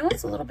 And I know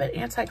it's a little bit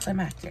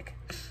anticlimactic,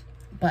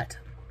 but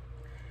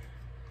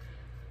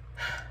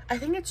I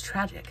think it's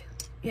tragic.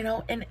 You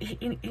know, and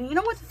you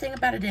know what the thing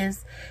about it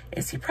is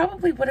he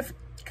probably would have,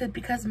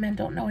 because men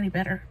don't know any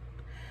better.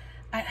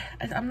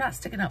 I'm not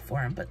sticking up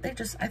for him, but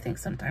I think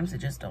sometimes they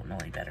just don't know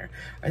any better.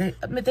 Or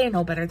they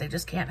know better, they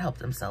just can't help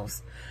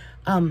themselves.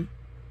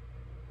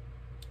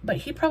 But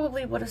he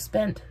probably would have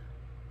spent,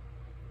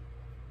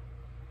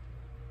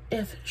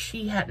 if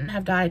she hadn't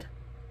have died,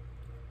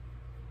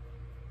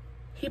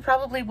 he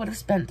probably would have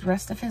spent the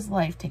rest of his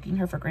life taking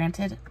her for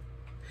granted.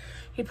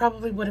 He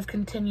probably would have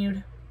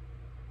continued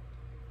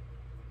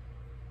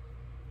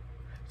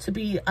to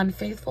be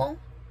unfaithful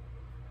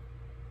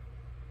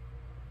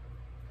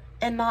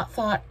and not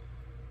thought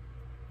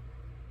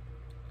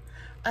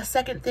a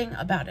second thing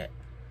about it.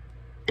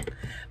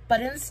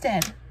 But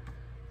instead,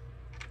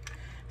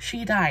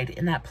 she died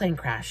in that plane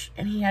crash,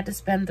 and he had to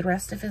spend the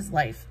rest of his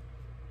life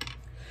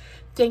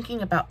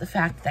thinking about the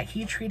fact that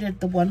he treated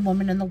the one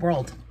woman in the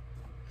world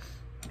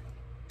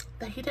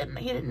that he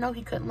didn't know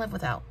he couldn't live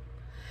without.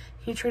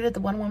 He treated the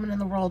one woman in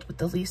the world with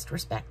the least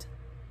respect.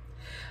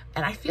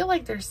 And I feel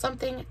like there's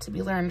something to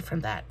be learned from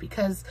that,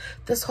 because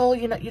this whole,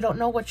 you know, you don't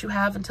know what you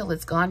have until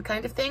it's gone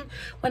kind of thing.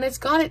 When it's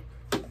gone,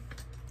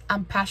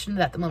 I'm passionate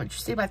at the moment. You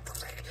see my,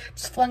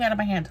 just flung out of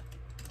my hand.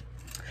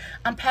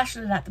 I'm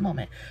passionate at the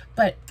moment.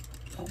 But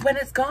when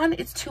it's gone,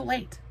 it's too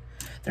late.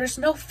 There's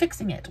no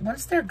fixing it.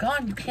 Once they're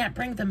gone, you can't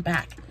bring them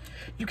back.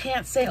 You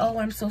can't say, oh,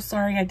 I'm so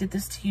sorry I did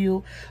this to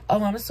you.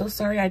 Oh, I'm so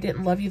sorry I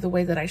didn't love you the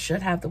way that I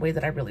should have, the way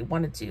that I really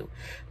wanted to.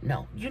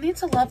 No, you need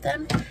to love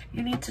them.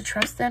 You need to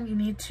trust them. You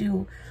need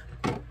to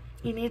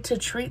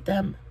treat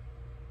them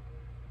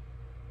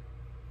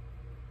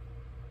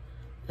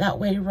that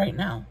way right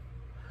now.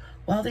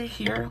 While they're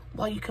here,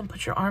 while you can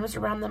put your arms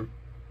around them,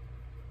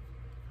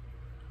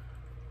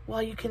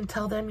 while you can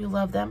tell them you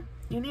love them,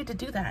 you need to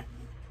do that.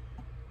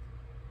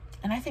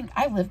 And I think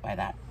I live by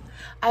that.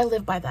 I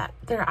live by that.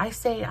 I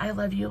say I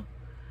love you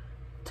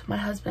to my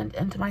husband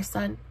and to my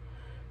son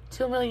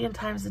 2 million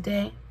times a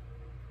day.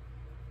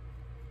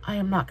 I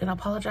am not going to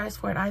apologize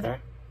for it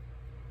either.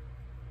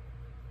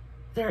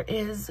 There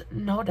is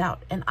no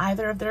doubt in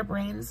either of their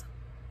brains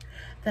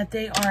that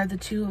they are the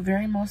two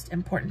very most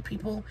important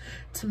people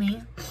to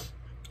me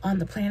on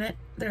the planet.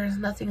 There is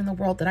nothing in the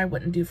world that I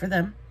wouldn't do for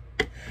them.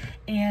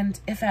 And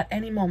if at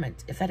any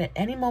moment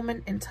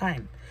in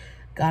time,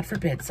 God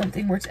forbid,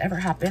 something were to ever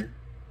happen,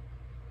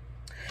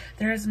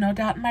 there is no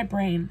doubt in my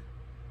brain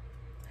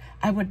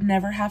I would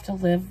never have to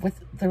live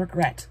with the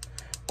regret,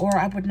 or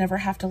I would never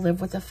have to live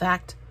with the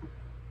fact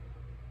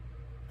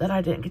that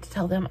I didn't get to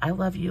tell them I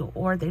love you,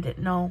 or they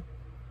didn't know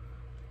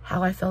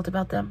how I felt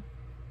about them.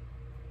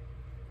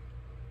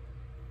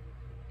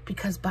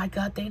 Because by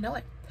God, they know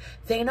it.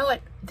 They know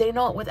it. They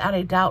know it without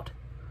a doubt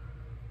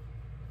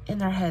in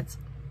their heads.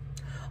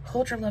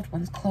 Hold your loved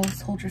ones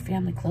close. Hold your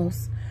family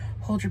close.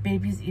 Hold your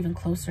babies even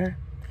closer.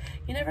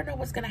 You never know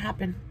what's going to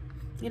happen.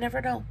 You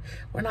never know.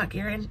 We're not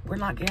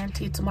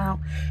guaranteed tomorrow.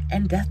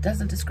 And death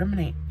doesn't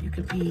discriminate. You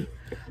could be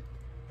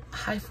a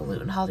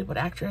highfalutin Hollywood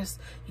actress.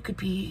 You could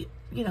be,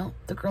 you know,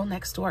 the girl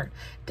next door.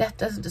 Death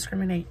doesn't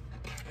discriminate.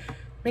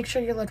 Make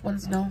sure your loved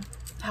ones know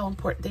how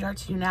important they are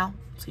to you now,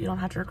 so you don't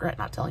have to regret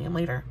not telling them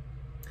later.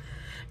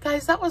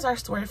 Guys, that was our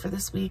story for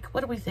this week.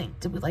 What do we think?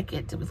 Did we like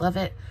it? Did we love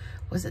it?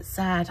 Was it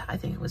sad? I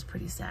think it was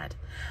pretty sad,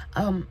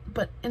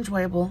 but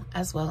enjoyable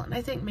as well. And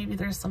I think maybe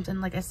there's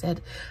something, like I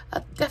said,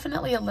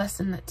 definitely a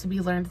lesson to be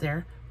learned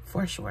there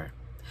for sure.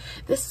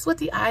 This is what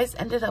the eyes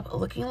ended up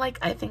looking like.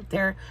 I think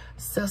they're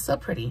so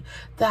pretty.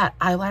 That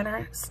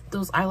eyeliner,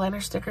 those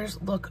eyeliner stickers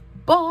look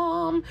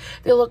bomb.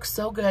 They look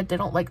so good. They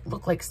don't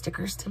look like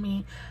stickers to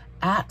me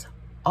at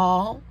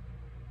all.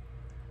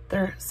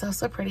 They're so,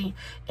 so pretty.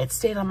 It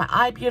stayed on my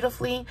eye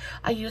beautifully.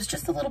 I used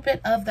just a little bit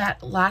of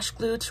that lash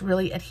glue to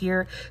really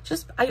adhere.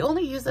 I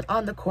only use it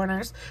on the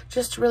corners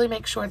just to really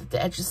make sure that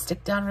the edges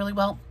stick down really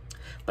well.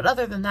 But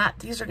other than that,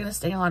 these are going to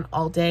stay on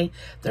all day.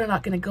 They're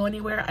not going to go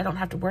anywhere. I don't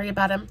have to worry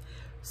about them.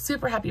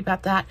 Super happy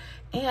about that.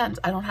 And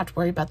I don't have to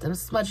worry about them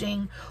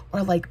smudging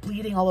or like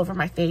bleeding all over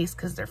my face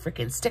because they're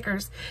freaking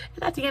stickers.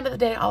 And at the end of the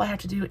day, all I have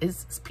to do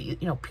is,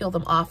 peel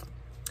them off.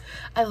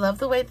 I love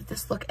the way that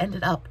this look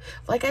ended up.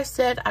 Like I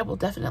said, I will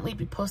definitely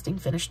be posting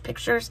finished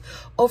pictures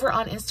over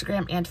on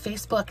Instagram and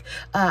Facebook.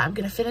 I'm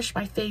going to finish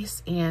my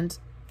face, and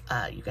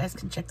you guys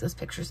can check those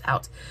pictures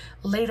out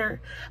later.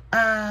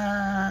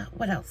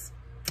 What else?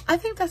 I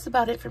think that's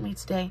about it for me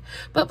today.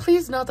 But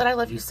please know that I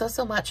love you so,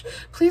 so much.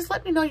 Please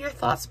let me know your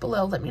thoughts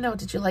below. Let me know,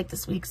 did you like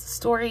this week's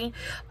story?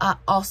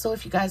 Also,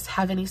 if you guys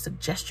have any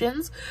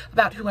suggestions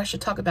about who I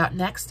should talk about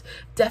next,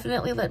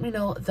 definitely let me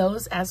know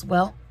those as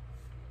well.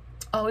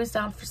 Always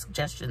down for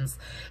suggestions.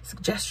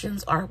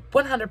 Suggestions are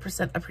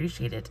 100%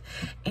 appreciated.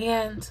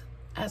 And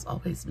as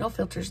always, no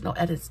filters, no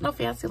edits, no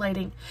fancy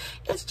lighting.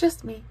 It's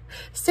just me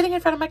sitting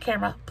in front of my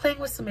camera, playing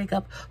with some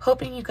makeup,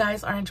 hoping you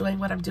guys are enjoying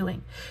what I'm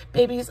doing.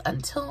 Babies,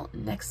 until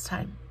next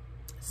time,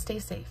 stay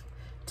safe,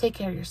 take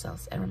care of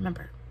yourselves, and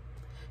remember,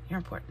 you're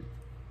important.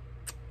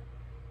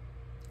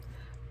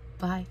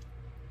 Bye.